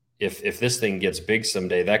if this thing gets big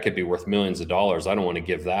someday, that could be worth millions of dollars. I don't want to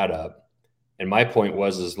give that up. And my point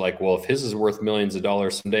is like, well, if his is worth millions of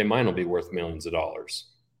dollars someday, mine will be worth millions of dollars.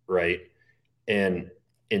 Right. And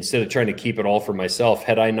instead of trying to keep it all for myself,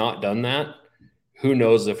 had I not done that, who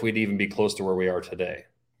knows if we'd even be close to where we are today,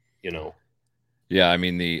 Yeah. I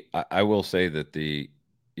mean, I will say that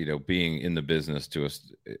being in the business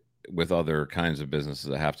with other kinds of businesses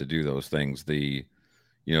that have to do those things, the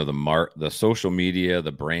social media,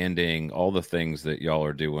 the branding, all the things that y'all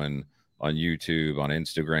are doing on YouTube, on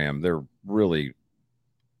Instagram, they're really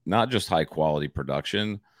not just high quality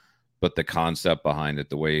production, but the concept behind it,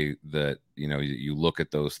 the way that, you look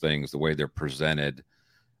at those things, the way they're presented,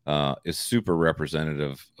 is super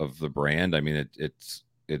representative of the brand. I mean,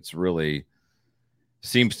 it's really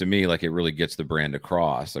seems to me like it really gets the brand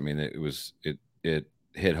across. I mean, it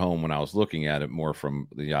hit home when I was looking at it more from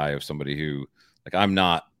the eye of somebody who, like, I'm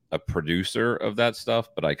not a producer of that stuff,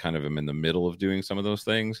 but I kind of am in the middle of doing some of those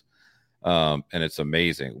things. And it's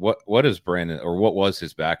amazing. What is Brandon, or what was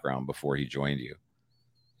his background before he joined you?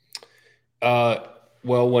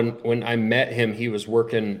 Well, when I met him, he was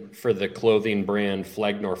working for the clothing brand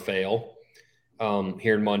Flag Nor Fail,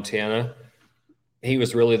 here in Montana. He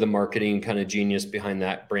was really the marketing kind of genius behind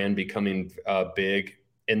that brand becoming big.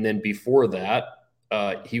 And then before that,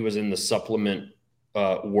 he was in the supplement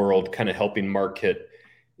world, kind of helping market,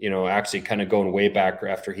 actually kind of going way back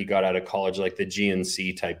after he got out of college, like the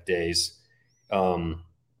GNC type days,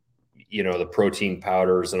 the protein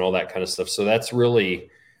powders and all that kind of stuff. So that's really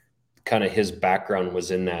kind of his background, was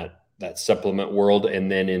in that supplement world,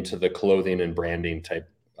 and then into the clothing and branding type,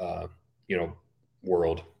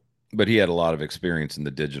 world. But he had a lot of experience in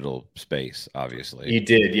the digital space, obviously. He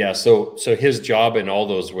did, yeah. So his job in all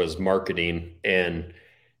those was marketing, and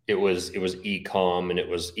it was e-com, and it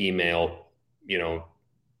was email,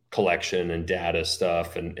 collection and data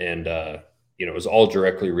stuff, and it was all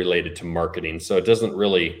directly related to marketing. So it doesn't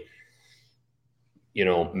really,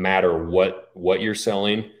 matter what you're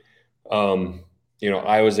selling.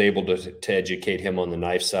 I was able to educate him on the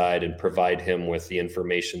knife side and provide him with the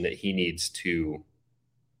information that he needs to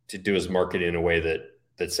do his marketing in a way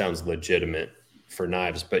that sounds legitimate for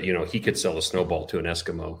knives. But, he could sell a snowball to an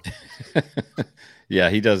Eskimo. Yeah,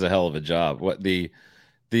 he does a hell of a job. What the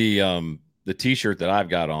t-shirt that I've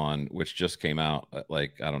got on, which just came out,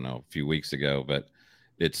 like, I don't know, a few weeks ago, but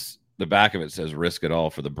it's, the back of it says "Risk it all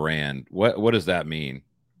for the brand." What does that mean?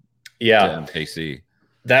 Yeah. To MKC?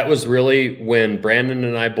 That was really when Brandon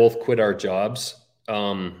and I both quit our jobs.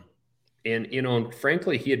 And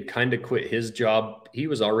frankly, he had kind of quit his job. He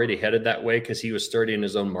was already headed that way because he was starting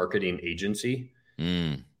his own marketing agency.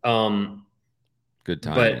 Good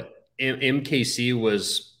time. But MKC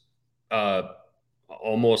was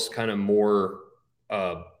almost kind of more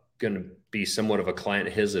going to be somewhat of a client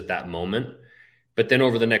of his at that moment. But then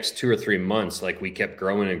over the next 2 or 3 months, like, we kept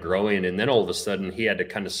growing and growing. And then all of a sudden he had to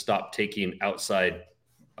kind of stop taking outside,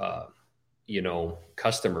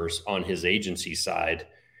 customers on his agency side.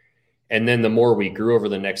 And then the more we grew over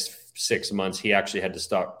the next 6 months, he actually had to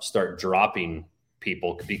start dropping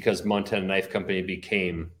people because Montana Knife Company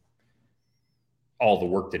became all the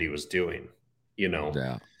work that he was doing,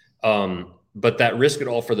 Yeah. But that risk it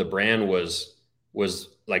all for the brand was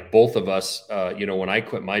like both of us, when I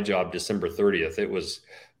quit my job December 30th, it was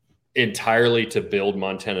entirely to build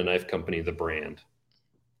Montana Knife Company, the brand.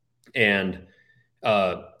 And,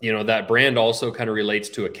 that brand also kind of relates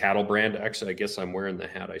to a cattle brand. Actually, I guess I'm wearing the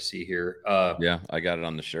hat I see here. Yeah, I got it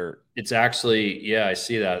on the shirt. It's actually, yeah, I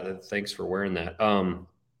see that. Thanks for wearing that.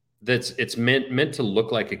 It's meant to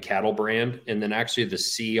look like a cattle brand. And then actually the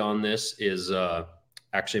C on this is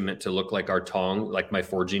actually meant to look like our tong, like my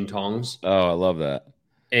forging tongs. Oh, I love that.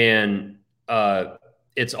 And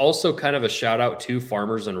it's also kind of a shout out to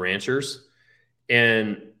farmers and ranchers.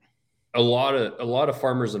 And a lot of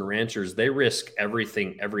farmers and ranchers, they risk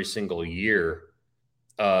everything every single year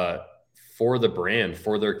for the brand,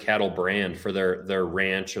 for their cattle brand, for their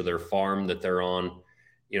ranch or their farm that they're on.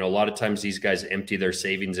 A lot of times these guys empty their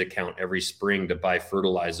savings account every spring to buy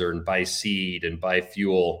fertilizer and buy seed and buy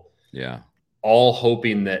fuel. Yeah. All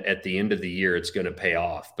hoping that at the end of the year it's going to pay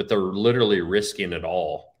off, but they're literally risking it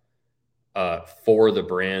all for the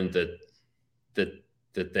brand that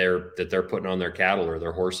they're putting on their cattle or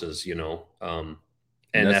their horses, and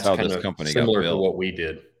that's how kind this of company similar got built. to what we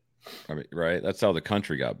did. I mean, right? That's how the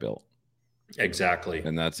country got built. Exactly.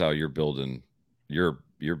 And that's how you're building your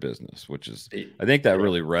business, which is, I think that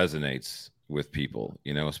really resonates with people,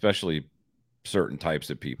 especially certain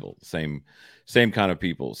types of people, same kind of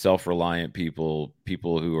people, self-reliant people,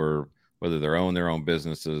 people who are, whether they own their own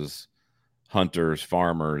businesses, hunters,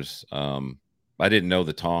 farmers. I didn't know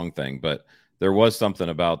the tong thing, but there was something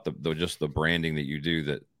about the just the branding that you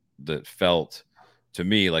do that felt to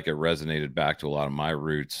me like it resonated back to a lot of my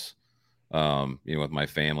roots, with my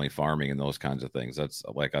family farming and those kinds of things. That's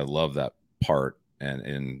like, I love that part,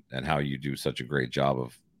 and how you do such a great job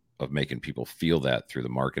of making people feel that through the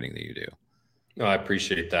marketing that you do. Oh, I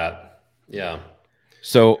appreciate that. Yeah.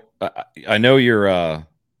 So I know you're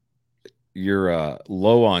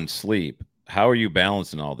low on sleep. How are you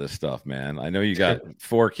balancing all this stuff, man? I know you got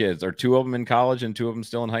 4 kids. Are 2 of them in college and 2 of them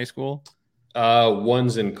still in high school?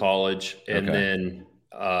 One's in college, and Okay. then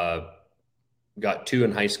got 2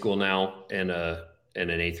 in high school now, and an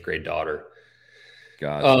 8th grade daughter.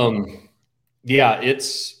 Gotcha. Yeah,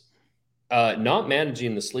 it's not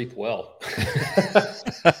managing the sleep well.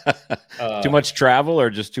 Too much travel or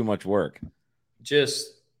just too much work?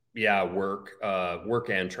 Just work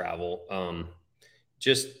and travel.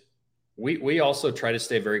 Just we also try to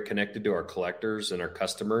stay very connected to our collectors and our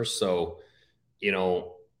customers. So,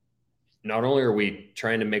 not only are we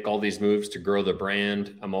trying to make all these moves to grow the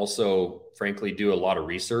brand, I'm also frankly do a lot of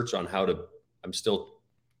research on I'm still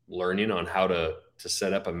learning on how to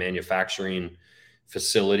set up a manufacturing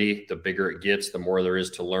facility. The bigger it gets, the more there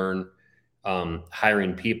is to learn.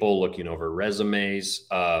 Hiring people, looking over resumes,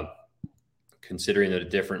 considering the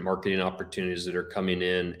different marketing opportunities that are coming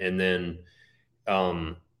in, and then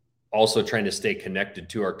also trying to stay connected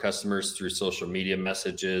to our customers through social media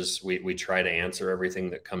messages. We try to answer everything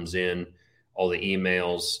that comes in, all the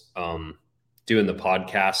emails, doing the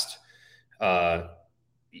podcast,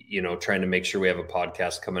 trying to make sure we have a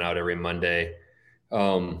podcast coming out every Monday.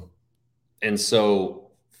 And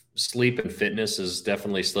so sleep and fitness has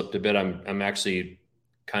definitely slipped a bit. I'm actually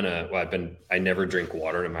I never drink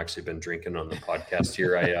water, and I'm actually been drinking on the podcast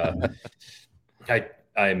here.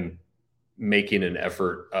 I'm making an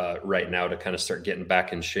effort right now to kind of start getting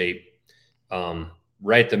back in shape.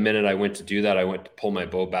 Right the minute I went to do that, I went to pull my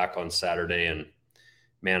bow back on Saturday, and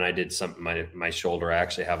man, I did something, my shoulder. I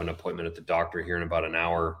actually have an appointment at the doctor here in about an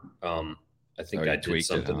hour. I think I did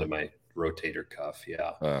something to my rotator cuff.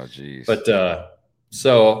 Yeah. Oh, geez. But,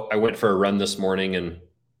 so I went for a run this morning and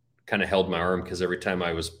kind of held my arm because every time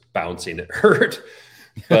I was bouncing, it hurt.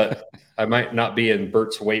 But I might not be in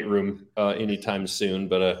Bert's weight room anytime soon.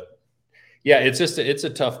 But yeah, it's a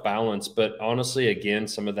tough balance. But honestly, again,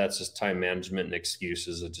 some of that's just time management and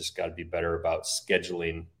excuses. I just got to be better about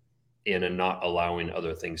scheduling in and not allowing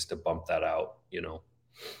other things to bump that out.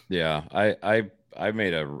 Yeah, I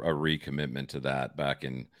made a recommitment to that back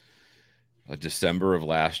in December of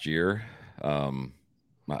last year.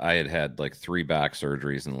 I had like 3 back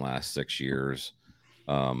surgeries in the last 6 years.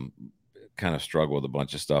 Kind of struggled with a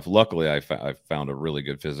bunch of stuff. Luckily, I found a really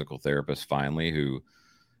good physical therapist finally who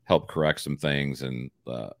helped correct some things. And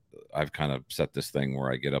I've kind of set this thing where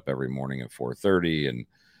I get up every morning at 4:30 and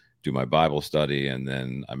do my Bible study, and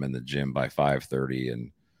then I'm in the gym by 5:30.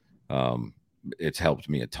 And it's helped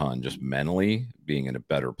me a ton just mentally being in a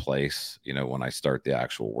better place, when I start the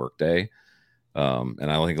actual workday. And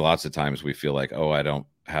I think lots of times we feel like, oh, I don't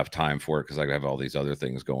have time for it because I have all these other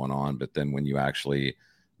things going on. But then when you actually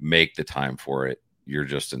make the time for it, you're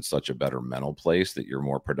just in such a better mental place that you're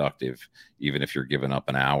more productive, even if you're giving up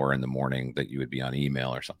an hour in the morning that you would be on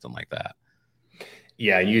email or something like that.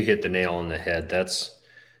 Yeah, you hit the nail on the head. That's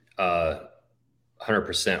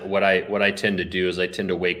 100%. What I tend to do is I tend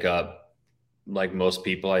to wake up like most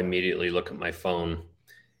people. I immediately look at my phone,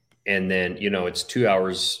 and then it's 2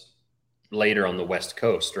 hours later on the West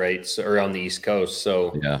Coast, right? So, or on the East Coast.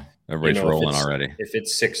 So yeah, everybody's rolling already. If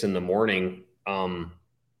it's 6 a.m,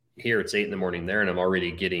 here it's 8 a.m. there, and I'm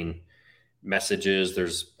already getting messages.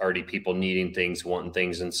 There's already people needing things, wanting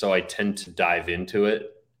things. And so I tend to dive into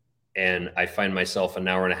it, and I find myself an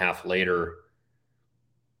hour and a half later,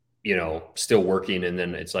 still working. And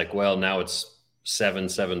then it's like, well, now it's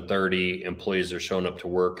 7:30, employees are showing up to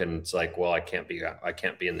work, and it's like, well, I can't be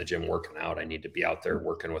in the gym working out. I need to be out there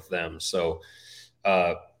working with them. So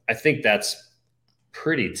I think that's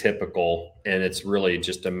pretty typical, and it's really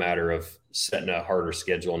just a matter of setting a harder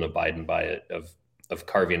schedule and abiding by it, of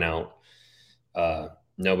carving out.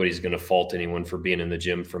 Nobody's going to fault anyone for being in the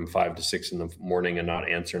gym from 5 to 6 in the morning and not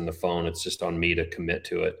answering the phone. It's just on me to commit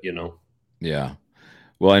to it, Yeah.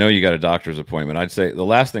 Well, I know you got a doctor's appointment. I'd say the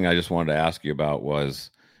last thing I just wanted to ask you about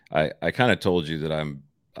was I kind of told you that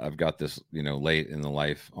I've got this, late in the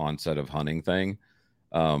life onset of hunting thing.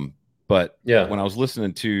 But yeah, when I was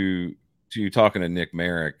listening to you talking to Nick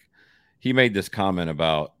Merrick, he made this comment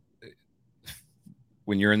about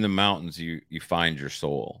when you're in the mountains, you find your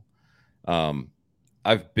soul. Um,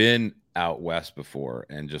 I've been out west before,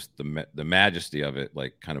 and just the majesty of it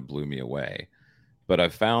like kind of blew me away. But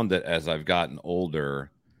I've found that as I've gotten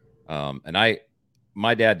older, and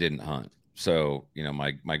my dad didn't hunt, so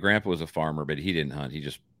my grandpa was a farmer, but he didn't hunt. He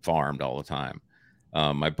just farmed all the time.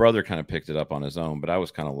 My brother kind of picked it up on his own, but I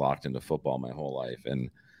was kind of locked into football my whole life,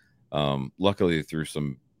 and luckily through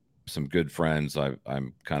some good friends,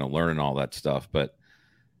 I'm kind of learning all that stuff. But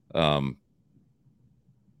um,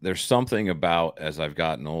 there's something about, as I've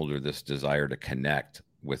gotten older, this desire to connect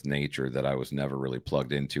with nature that I was never really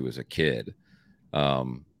plugged into as a kid.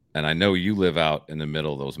 And I know you live out in the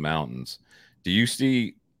middle of those mountains. Do you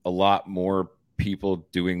see a lot more people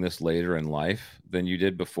doing this later in life than you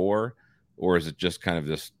did before? Or is it just kind of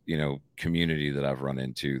this, community that I've run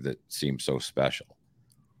into that seems so special?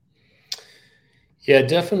 Yeah,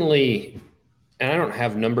 definitely. And I don't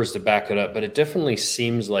have numbers to back it up, but it definitely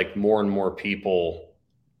seems like more and more people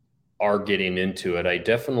are getting into it. I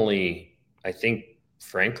think,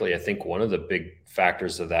 frankly, I think one of the big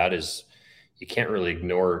factors of that is you can't really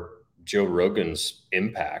ignore Joe Rogan's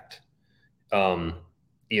impact. Um,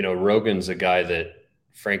 Rogan's a guy that,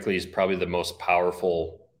 frankly, is probably the most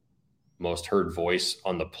powerful, most heard voice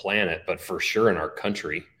on the planet, but for sure in our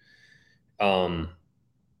country,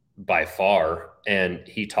 by far. And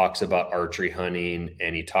he talks about archery hunting,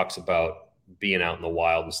 and he talks about being out in the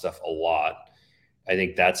wild and stuff a lot. I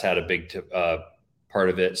think that's had a big part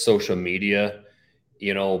of it. Social media,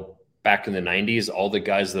 back in the 90s, all the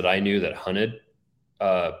guys that I knew that hunted,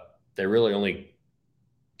 they really only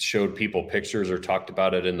showed people pictures or talked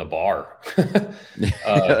about it in the bar.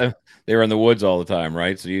 They were in the woods all the time,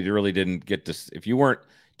 right? So you really didn't get to, if you weren't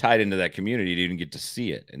tied into that community, you didn't get to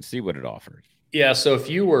see it and see what it offered. Yeah. So if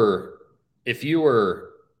you were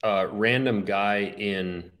a random guy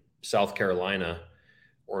in South Carolina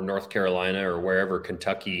or North Carolina or wherever,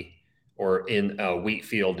 Kentucky, or in a wheat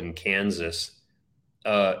field in Kansas,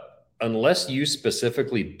 uh, unless you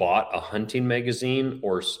specifically bought a hunting magazine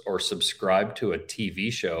or subscribed to a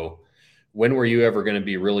TV show, when were you ever going to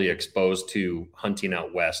be really exposed to hunting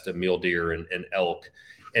out west, a mule deer and elk?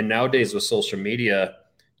 And nowadays with social media,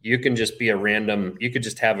 you can just be you could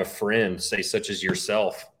just have a friend, say, such as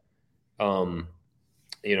yourself, um,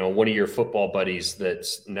 one of your football buddies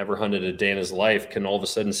that's never hunted a day in his life can all of a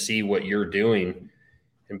sudden see what you're doing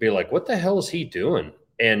and be like, what the hell is he doing?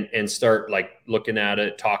 And start like looking at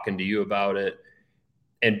it, talking to you about it,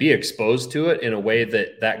 and be exposed to it in a way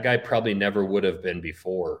that guy probably never would have been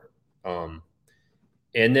before. And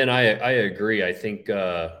then I agree. I think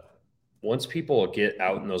once people get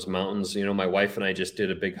out in those mountains, my wife and I just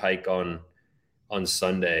did a big hike on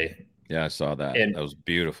Sunday. Yeah, I saw that. And That was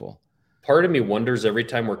beautiful. part of me wonders every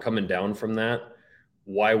time we're coming down from that,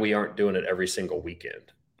 why we aren't doing it every single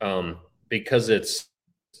weekend. Because it's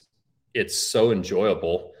so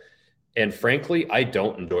enjoyable. And frankly, I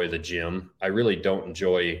don't enjoy the gym. I really don't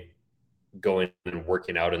enjoy going and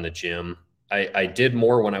working out in the gym. I did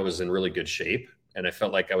more when I was in really good shape and I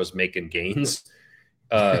felt like I was making gains.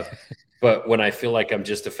 But when I feel like I'm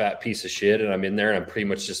just a fat piece of shit and I'm in there and I'm pretty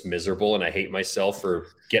much just miserable and I hate myself for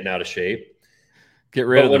getting out of shape. Get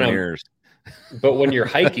rid of the mirrors. But when you're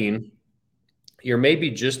hiking, you're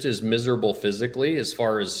maybe just as miserable physically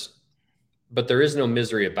but there is no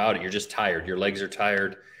misery about it. You're just tired. Your legs are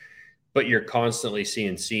tired, but you're constantly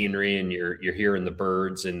seeing scenery and you're hearing the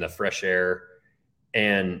birds and the fresh air.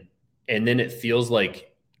 And then it feels like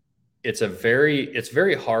it's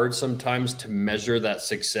very hard sometimes to measure that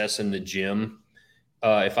success in the gym.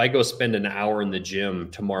 If I go spend an hour in the gym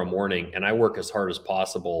tomorrow morning and I work as hard as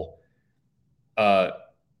possible,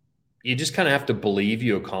 you just kind of have to believe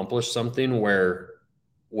you accomplished something. Where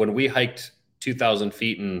when we hiked 2,000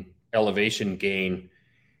 feet in elevation gain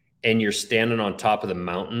and you're standing on top of the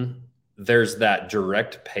mountain, there's that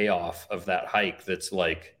direct payoff of that hike that's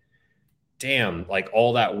like, damn, like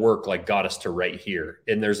all that work like got us to right here.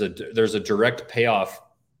 And there's a direct payoff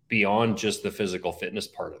beyond just the physical fitness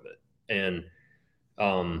part of it. And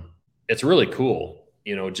it's really cool,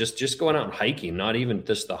 just going out and hiking, not even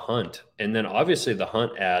just the hunt. And then obviously the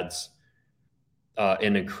hunt adds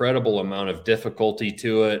an incredible amount of difficulty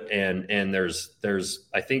to it. And there's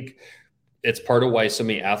I think it's part of why so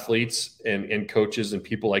many athletes and coaches and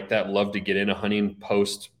people like that love to get into hunting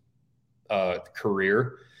post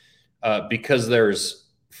career, because there's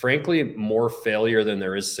frankly more failure than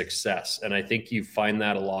there is success. And I think you find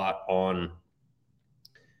that a lot on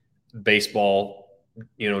baseball,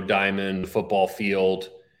 diamond, football field.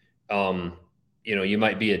 You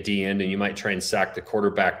might be a D end and you might try and sack the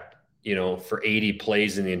quarterback, for 80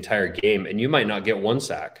 plays in the entire game, and you might not get one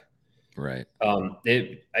sack. Right.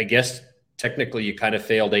 I guess technically you kind of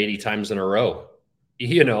failed 80 times in a row.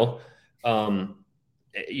 You know, um,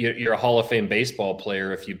 you're a Hall of Fame baseball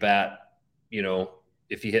player if you bat, you know,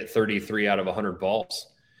 if you hit 33 out of 100 balls.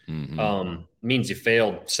 Mm-hmm. Means you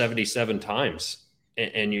failed 77 times.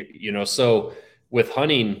 And you know, so with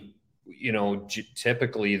hunting, you know,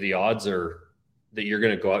 typically the odds are that you're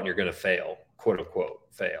going to go out and you're going to fail, quote unquote,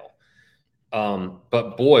 fail.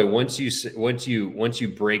 But boy, once you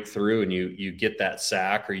break through and you get that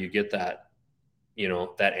sack or you get that, you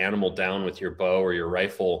know, that animal down with your bow or your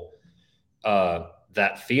rifle,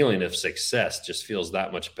 that feeling of success just feels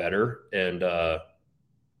that much better. And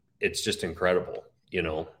it's just incredible, you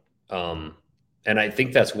know. Um, and I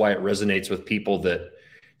think that's why it resonates with people that,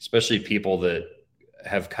 especially people that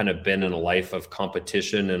have kind of been in a life of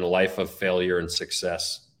competition and a life of failure and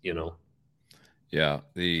success, you know. Yeah.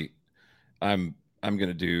 I'm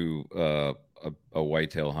gonna do a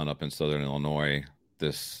whitetail hunt up in southern Illinois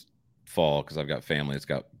this fall because I've got family that's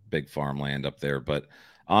got big farmland up there. But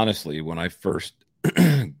honestly, when I first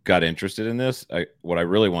got interested in this, what I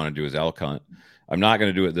really want to do is elk hunt. I'm not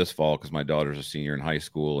going to do it this fall because my daughter's a senior in high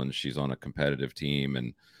school and she's on a competitive team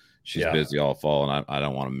and she's Yeah. busy all fall, and I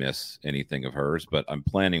don't want to miss anything of hers. But I'm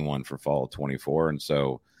planning one for fall of 24, and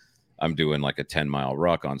so I'm doing like a 10-mile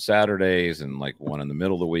ruck on Saturdays and like one in the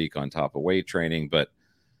middle of the week on top of weight training. But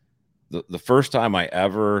the first time I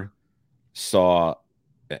ever saw,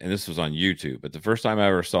 and this was on YouTube, but the first time I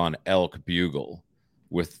ever saw an elk bugle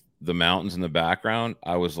with the mountains in the background,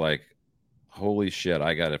 I was like, holy shit,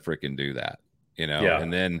 I got to freaking do that, you know? Yeah.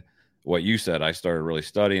 And then what you said, I started really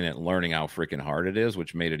studying it and learning how freaking hard it is,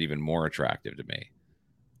 which made it even more attractive to me.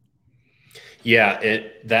 Yeah,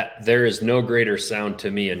 that there is no greater sound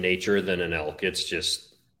to me in nature than an elk. It's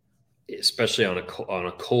just, especially on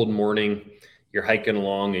a cold morning, you're hiking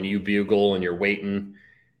along and you bugle and you're waiting,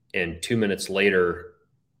 and 2 minutes later,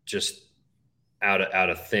 just out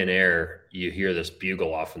of thin air, you hear this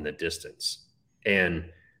bugle off in the distance, and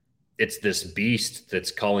it's this beast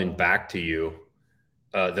that's calling back to you,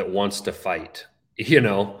 that wants to fight, you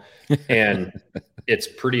know, and it's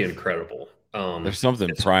pretty incredible. There's something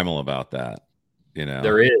It's primal about that, you know?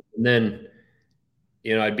 There is, and then,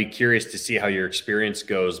 you know, I'd be curious to see how your experience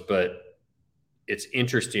goes, but it's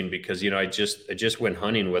interesting because, you know, I just went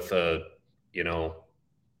hunting with a, you know,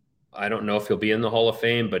 I don't know if he'll be in the Hall of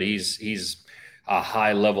Fame, but he's a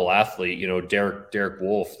high level athlete. You know, Derek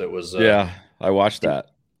Wolf, that was a Yeah, I watched D, that.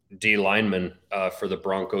 D lineman, for the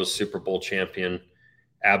Broncos, Super Bowl champion,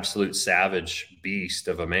 absolute savage beast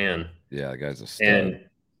of a man. Yeah, the guy's a stud. And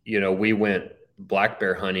you know, we went black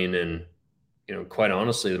bear hunting, and you know, quite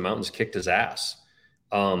honestly, the mountains kicked his ass.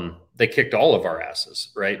 They kicked all of our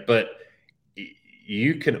asses, right? But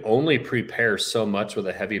you can only prepare so much with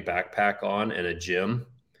a heavy backpack on and a gym,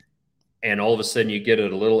 and all of a sudden you get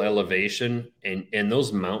at a little elevation, and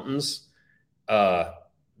those mountains will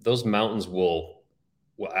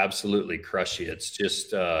absolutely crush you. It's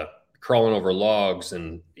just crawling over logs,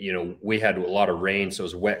 and you know, we had a lot of rain, so it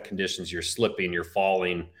was wet conditions. You're slipping, you're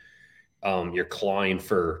falling, you're clawing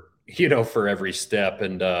for, you know, for every step,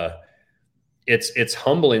 and it's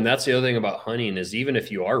humbling. That's the other thing about hunting, is even if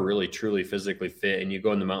you are really truly physically fit and you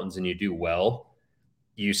go in the mountains and you do well,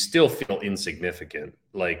 you still feel insignificant.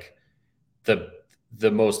 Like the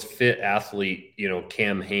the most fit athlete, you know,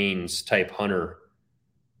 Cam Hanes type hunter,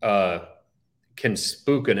 uh, can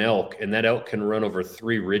spook an elk, and that elk can run over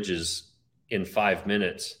 3 ridges in 5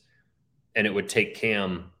 minutes, and it would take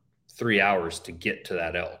Cam 3 hours to get to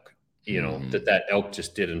that elk. You know, Mm-hmm. that elk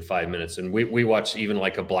just did in 5 minutes. And we watched even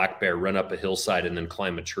like a black bear run up a hillside and then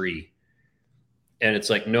climb a tree. And it's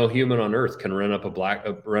like no human on earth can run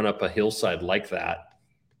up a hillside like that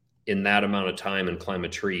in that amount of time and climb a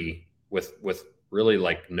tree with really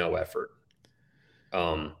like no effort.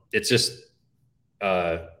 It's just,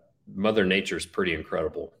 Mother Nature's pretty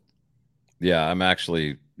incredible. Yeah, I'm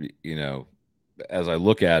actually, you know, as I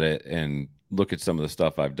look at it and look at some of the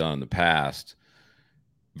stuff I've done in the past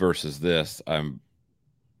versus this,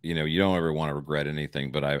 you know, you don't ever want to regret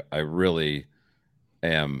anything, but I really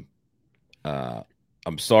am, uh,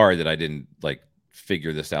 I'm sorry that I didn't like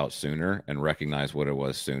figure this out sooner and recognize what it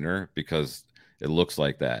was sooner, because it looks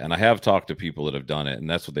like that. And I have talked to people that have done it, and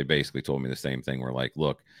that's what they basically told me, the same thing. We're like,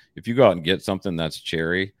 look, if you go out and get something, that's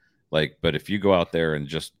cherry. Like, but if you go out there and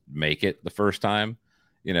just make it the first time,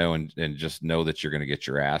 you know, and just know that you're going to get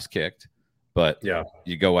your ass kicked. But Yeah.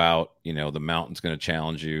 you go out, you know, the mountain's going to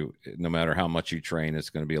challenge you. No matter how much you train, it's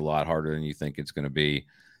going to be a lot harder than you think it's going to be.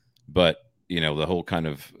 But, you know, the whole kind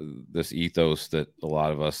of this ethos that a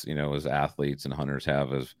lot of us, you know, as athletes and hunters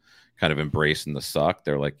have, is kind of embracing the suck.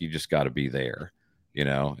 They're like, you just got to be there.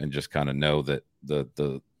 and just kind of know that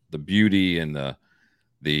the beauty and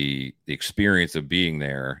the experience of being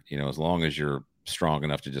there, as long as you're strong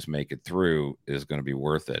enough to just make it through, is going to be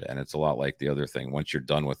worth it. And it's a lot like the other thing. Once you're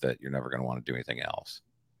done with it, you're never going to want to do anything else.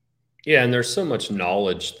 Yeah. And there's so much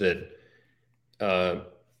knowledge that,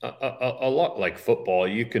 a lot like football,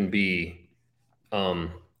 you can be,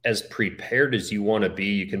 as prepared as you want to be.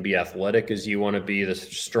 You can be athletic as you want to be, the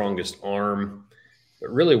strongest arm. But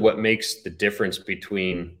really, what makes the difference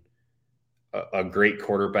between a great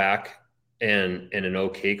quarterback and an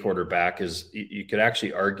okay quarterback is you could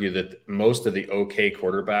actually argue that most of the okay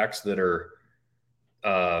quarterbacks that are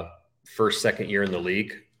first, second year in the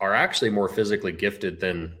league are actually more physically gifted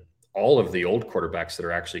than all of the old quarterbacks that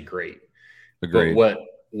are actually great. Agreed. But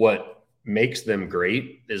what makes them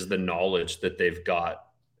great is the knowledge that they've got.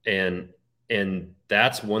 And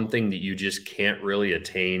that's one thing that you just can't really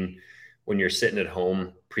attain when you're sitting at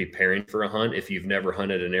home preparing for a hunt. If you've never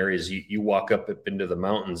hunted in areas, you walk up into the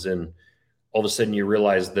mountains and all of a sudden you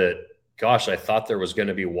realize that, gosh, I thought there was going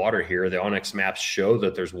to be water here. The Onyx maps show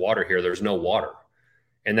that there's water here. There's no water.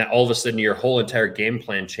 And that all of a sudden your whole entire game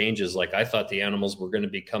plan changes. Like, I thought the animals were going to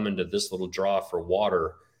be coming to this little draw for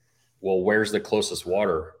water. Well, where's the closest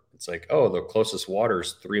water? It's like, oh, the closest water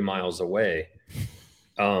is 3 miles away.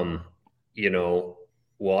 Well,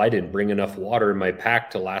 I didn't bring enough water in my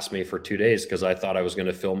pack to last me for 2 days because I thought I was going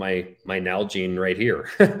to fill my Nalgene right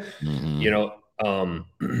here.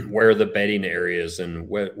 Where are the bedding areas and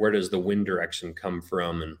where does the wind direction come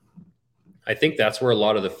from? And I think that's where a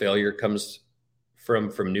lot of the failure comes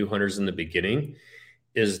from new hunters in the beginning,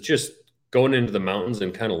 is just going into the mountains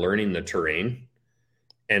and kind of learning the terrain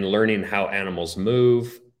and learning how animals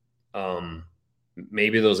move.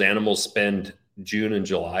 Maybe those animals spend June and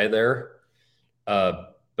July there,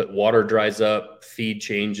 but water dries up, feed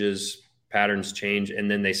changes, patterns change, and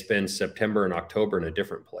then they spend September and October in a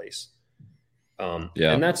different place.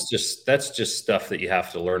 And that's just stuff that you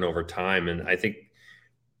have to learn over time. And I think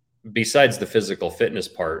besides the physical fitness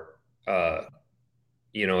part,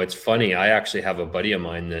 it's funny. I actually have a buddy of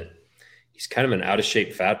mine that he's kind of an out of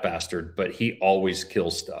shape fat bastard, but he always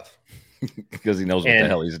kills stuff because he knows what the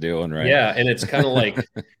hell he's doing. Right. Yeah. And it's kind of like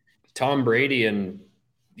Tom Brady and,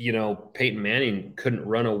 Peyton Manning couldn't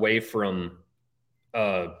run away from,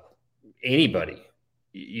 anybody,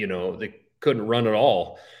 they couldn't run at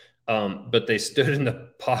all. But they stood in the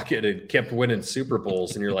pocket and kept winning Super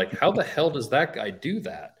Bowls. And you're like, how the hell does that guy do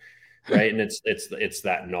that? Right. And it's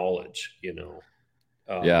that knowledge,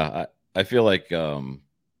 Yeah. I feel like when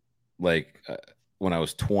I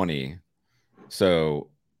was 20, so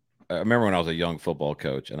I remember when I was a young football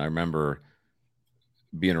coach, and I remember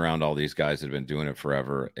being around all these guys that have been doing it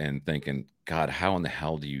forever and thinking, God, how in the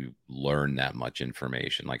hell do you learn that much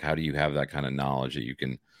information? Like, how do you have that kind of knowledge that you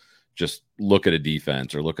can just look at a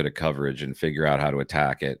defense or look at a coverage and figure out how to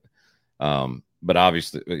attack it? But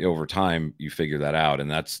obviously over time you figure that out.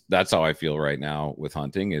 And that's how I feel right now with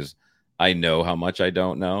hunting, is I know how much I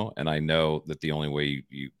don't know. And I know that the only way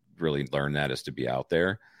you really learn that is to be out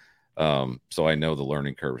there. So I know the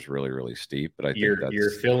learning curve is really, really steep, but I think you're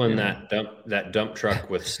filling that dump truck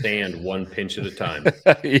with sand one pinch at a time.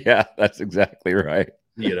 Yeah, that's exactly right.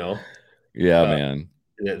 Yeah, man.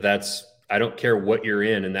 I don't care what you're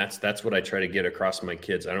in. And that's what I try to get across to my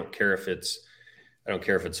kids. I don't care if it's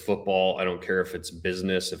football. I don't care if it's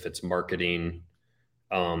business, if it's marketing.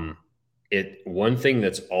 One thing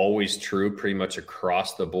that's always true pretty much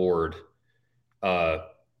across the board,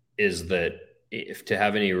 is that if to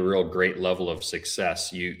have any real great level of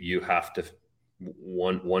success, you have to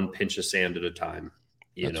one pinch of sand at a time.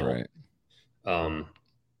 That's right. And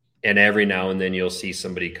every now and then you'll see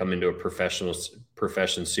somebody come into a profession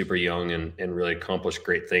super young and really accomplish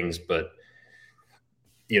great things. But,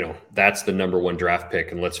 that's the number one draft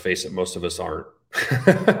pick. And let's face it, most of us aren't.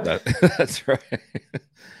 That's right.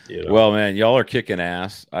 Well, man, y'all are kicking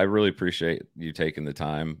ass. I really appreciate you taking the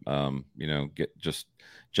time, just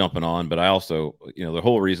jumping on. But I also, the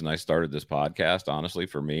whole reason I started this podcast, honestly,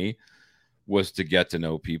 for me, was to get to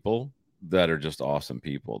know people that are just awesome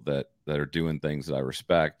people that are doing things that I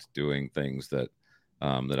respect, doing things that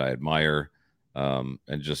I admire, and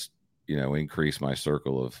just, increase my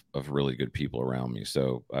circle of really good people around me.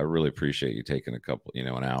 So I really appreciate you taking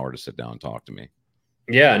an hour to sit down and talk to me.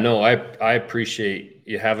 Yeah, no, I appreciate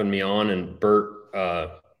you having me on. And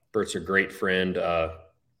Bert's a great friend.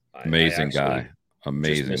 Amazing guy.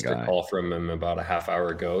 Just missed a call from him about a half hour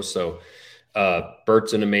ago. So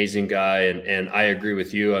Bert's an amazing guy. And I agree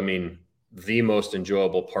with you. I mean, the most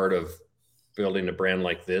enjoyable part of building a brand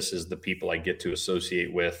like this is the people I get to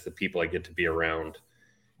associate with, the people I get to be around.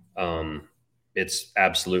 it's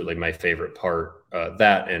absolutely my favorite part.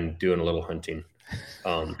 That and doing a little hunting.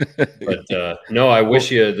 But no, I Well,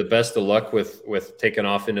 wish you the best of luck with taking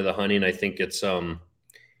off into the hunting. I think it's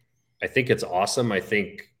awesome. I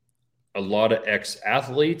think a lot of ex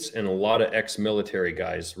athletes and a lot of ex military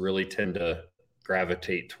guys really tend to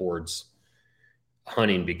gravitate towards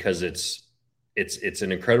hunting because it's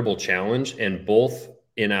an incredible challenge, and both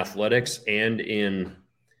in athletics and in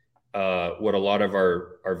what a lot of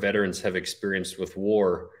our veterans have experienced with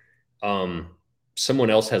war, um, someone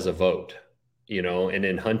else has a vote, and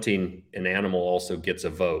in hunting, an animal also gets a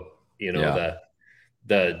vote. yeah,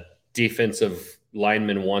 The defensive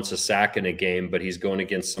lineman wants a sack in a game, but he's going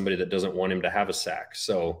against somebody that doesn't want him to have a sack.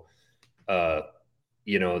 So, uh,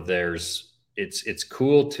 there's it's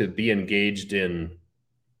cool to be engaged in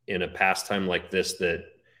a pastime like this that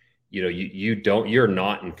you're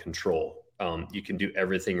not in control. You can do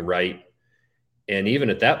everything right, and even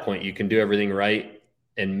at that point, you can do everything right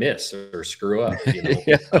and miss or screw up.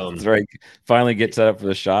 yeah, that's right. Finally get set up for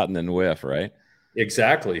the shot and then whiff, right?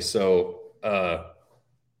 Exactly. So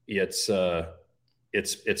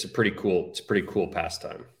it's it's a pretty cool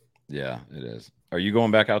pastime. Yeah, it is. Are you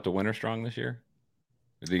going back out to Winter Strong this year?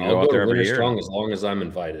 Do you I'll go out go to there every Winter year? Strong as long as I'm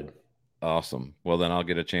invited. Awesome. Well, then I'll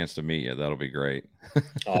get a chance to meet you. That'll be great.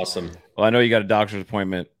 Awesome. Well, I know you got a doctor's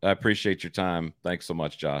appointment. I appreciate your time. Thanks so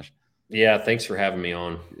much, Josh. Yeah, thanks for having me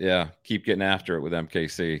on. Yeah, keep getting after it with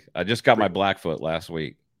MKC. I just got my Blackfoot last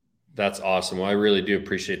week. That's awesome. Well, I really do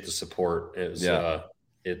appreciate the support. Yeah.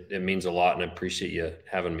 It means a lot, and I appreciate you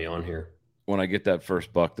having me on here. When I get that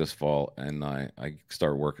first buck this fall and I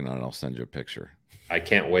start working on it, I'll send you a picture. I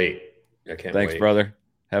can't wait. I can't Thanks, wait. brother.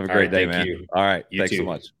 Have a All great right, day, thank man. you. All right. You Thanks so too.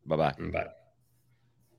 much. Bye bye. Bye.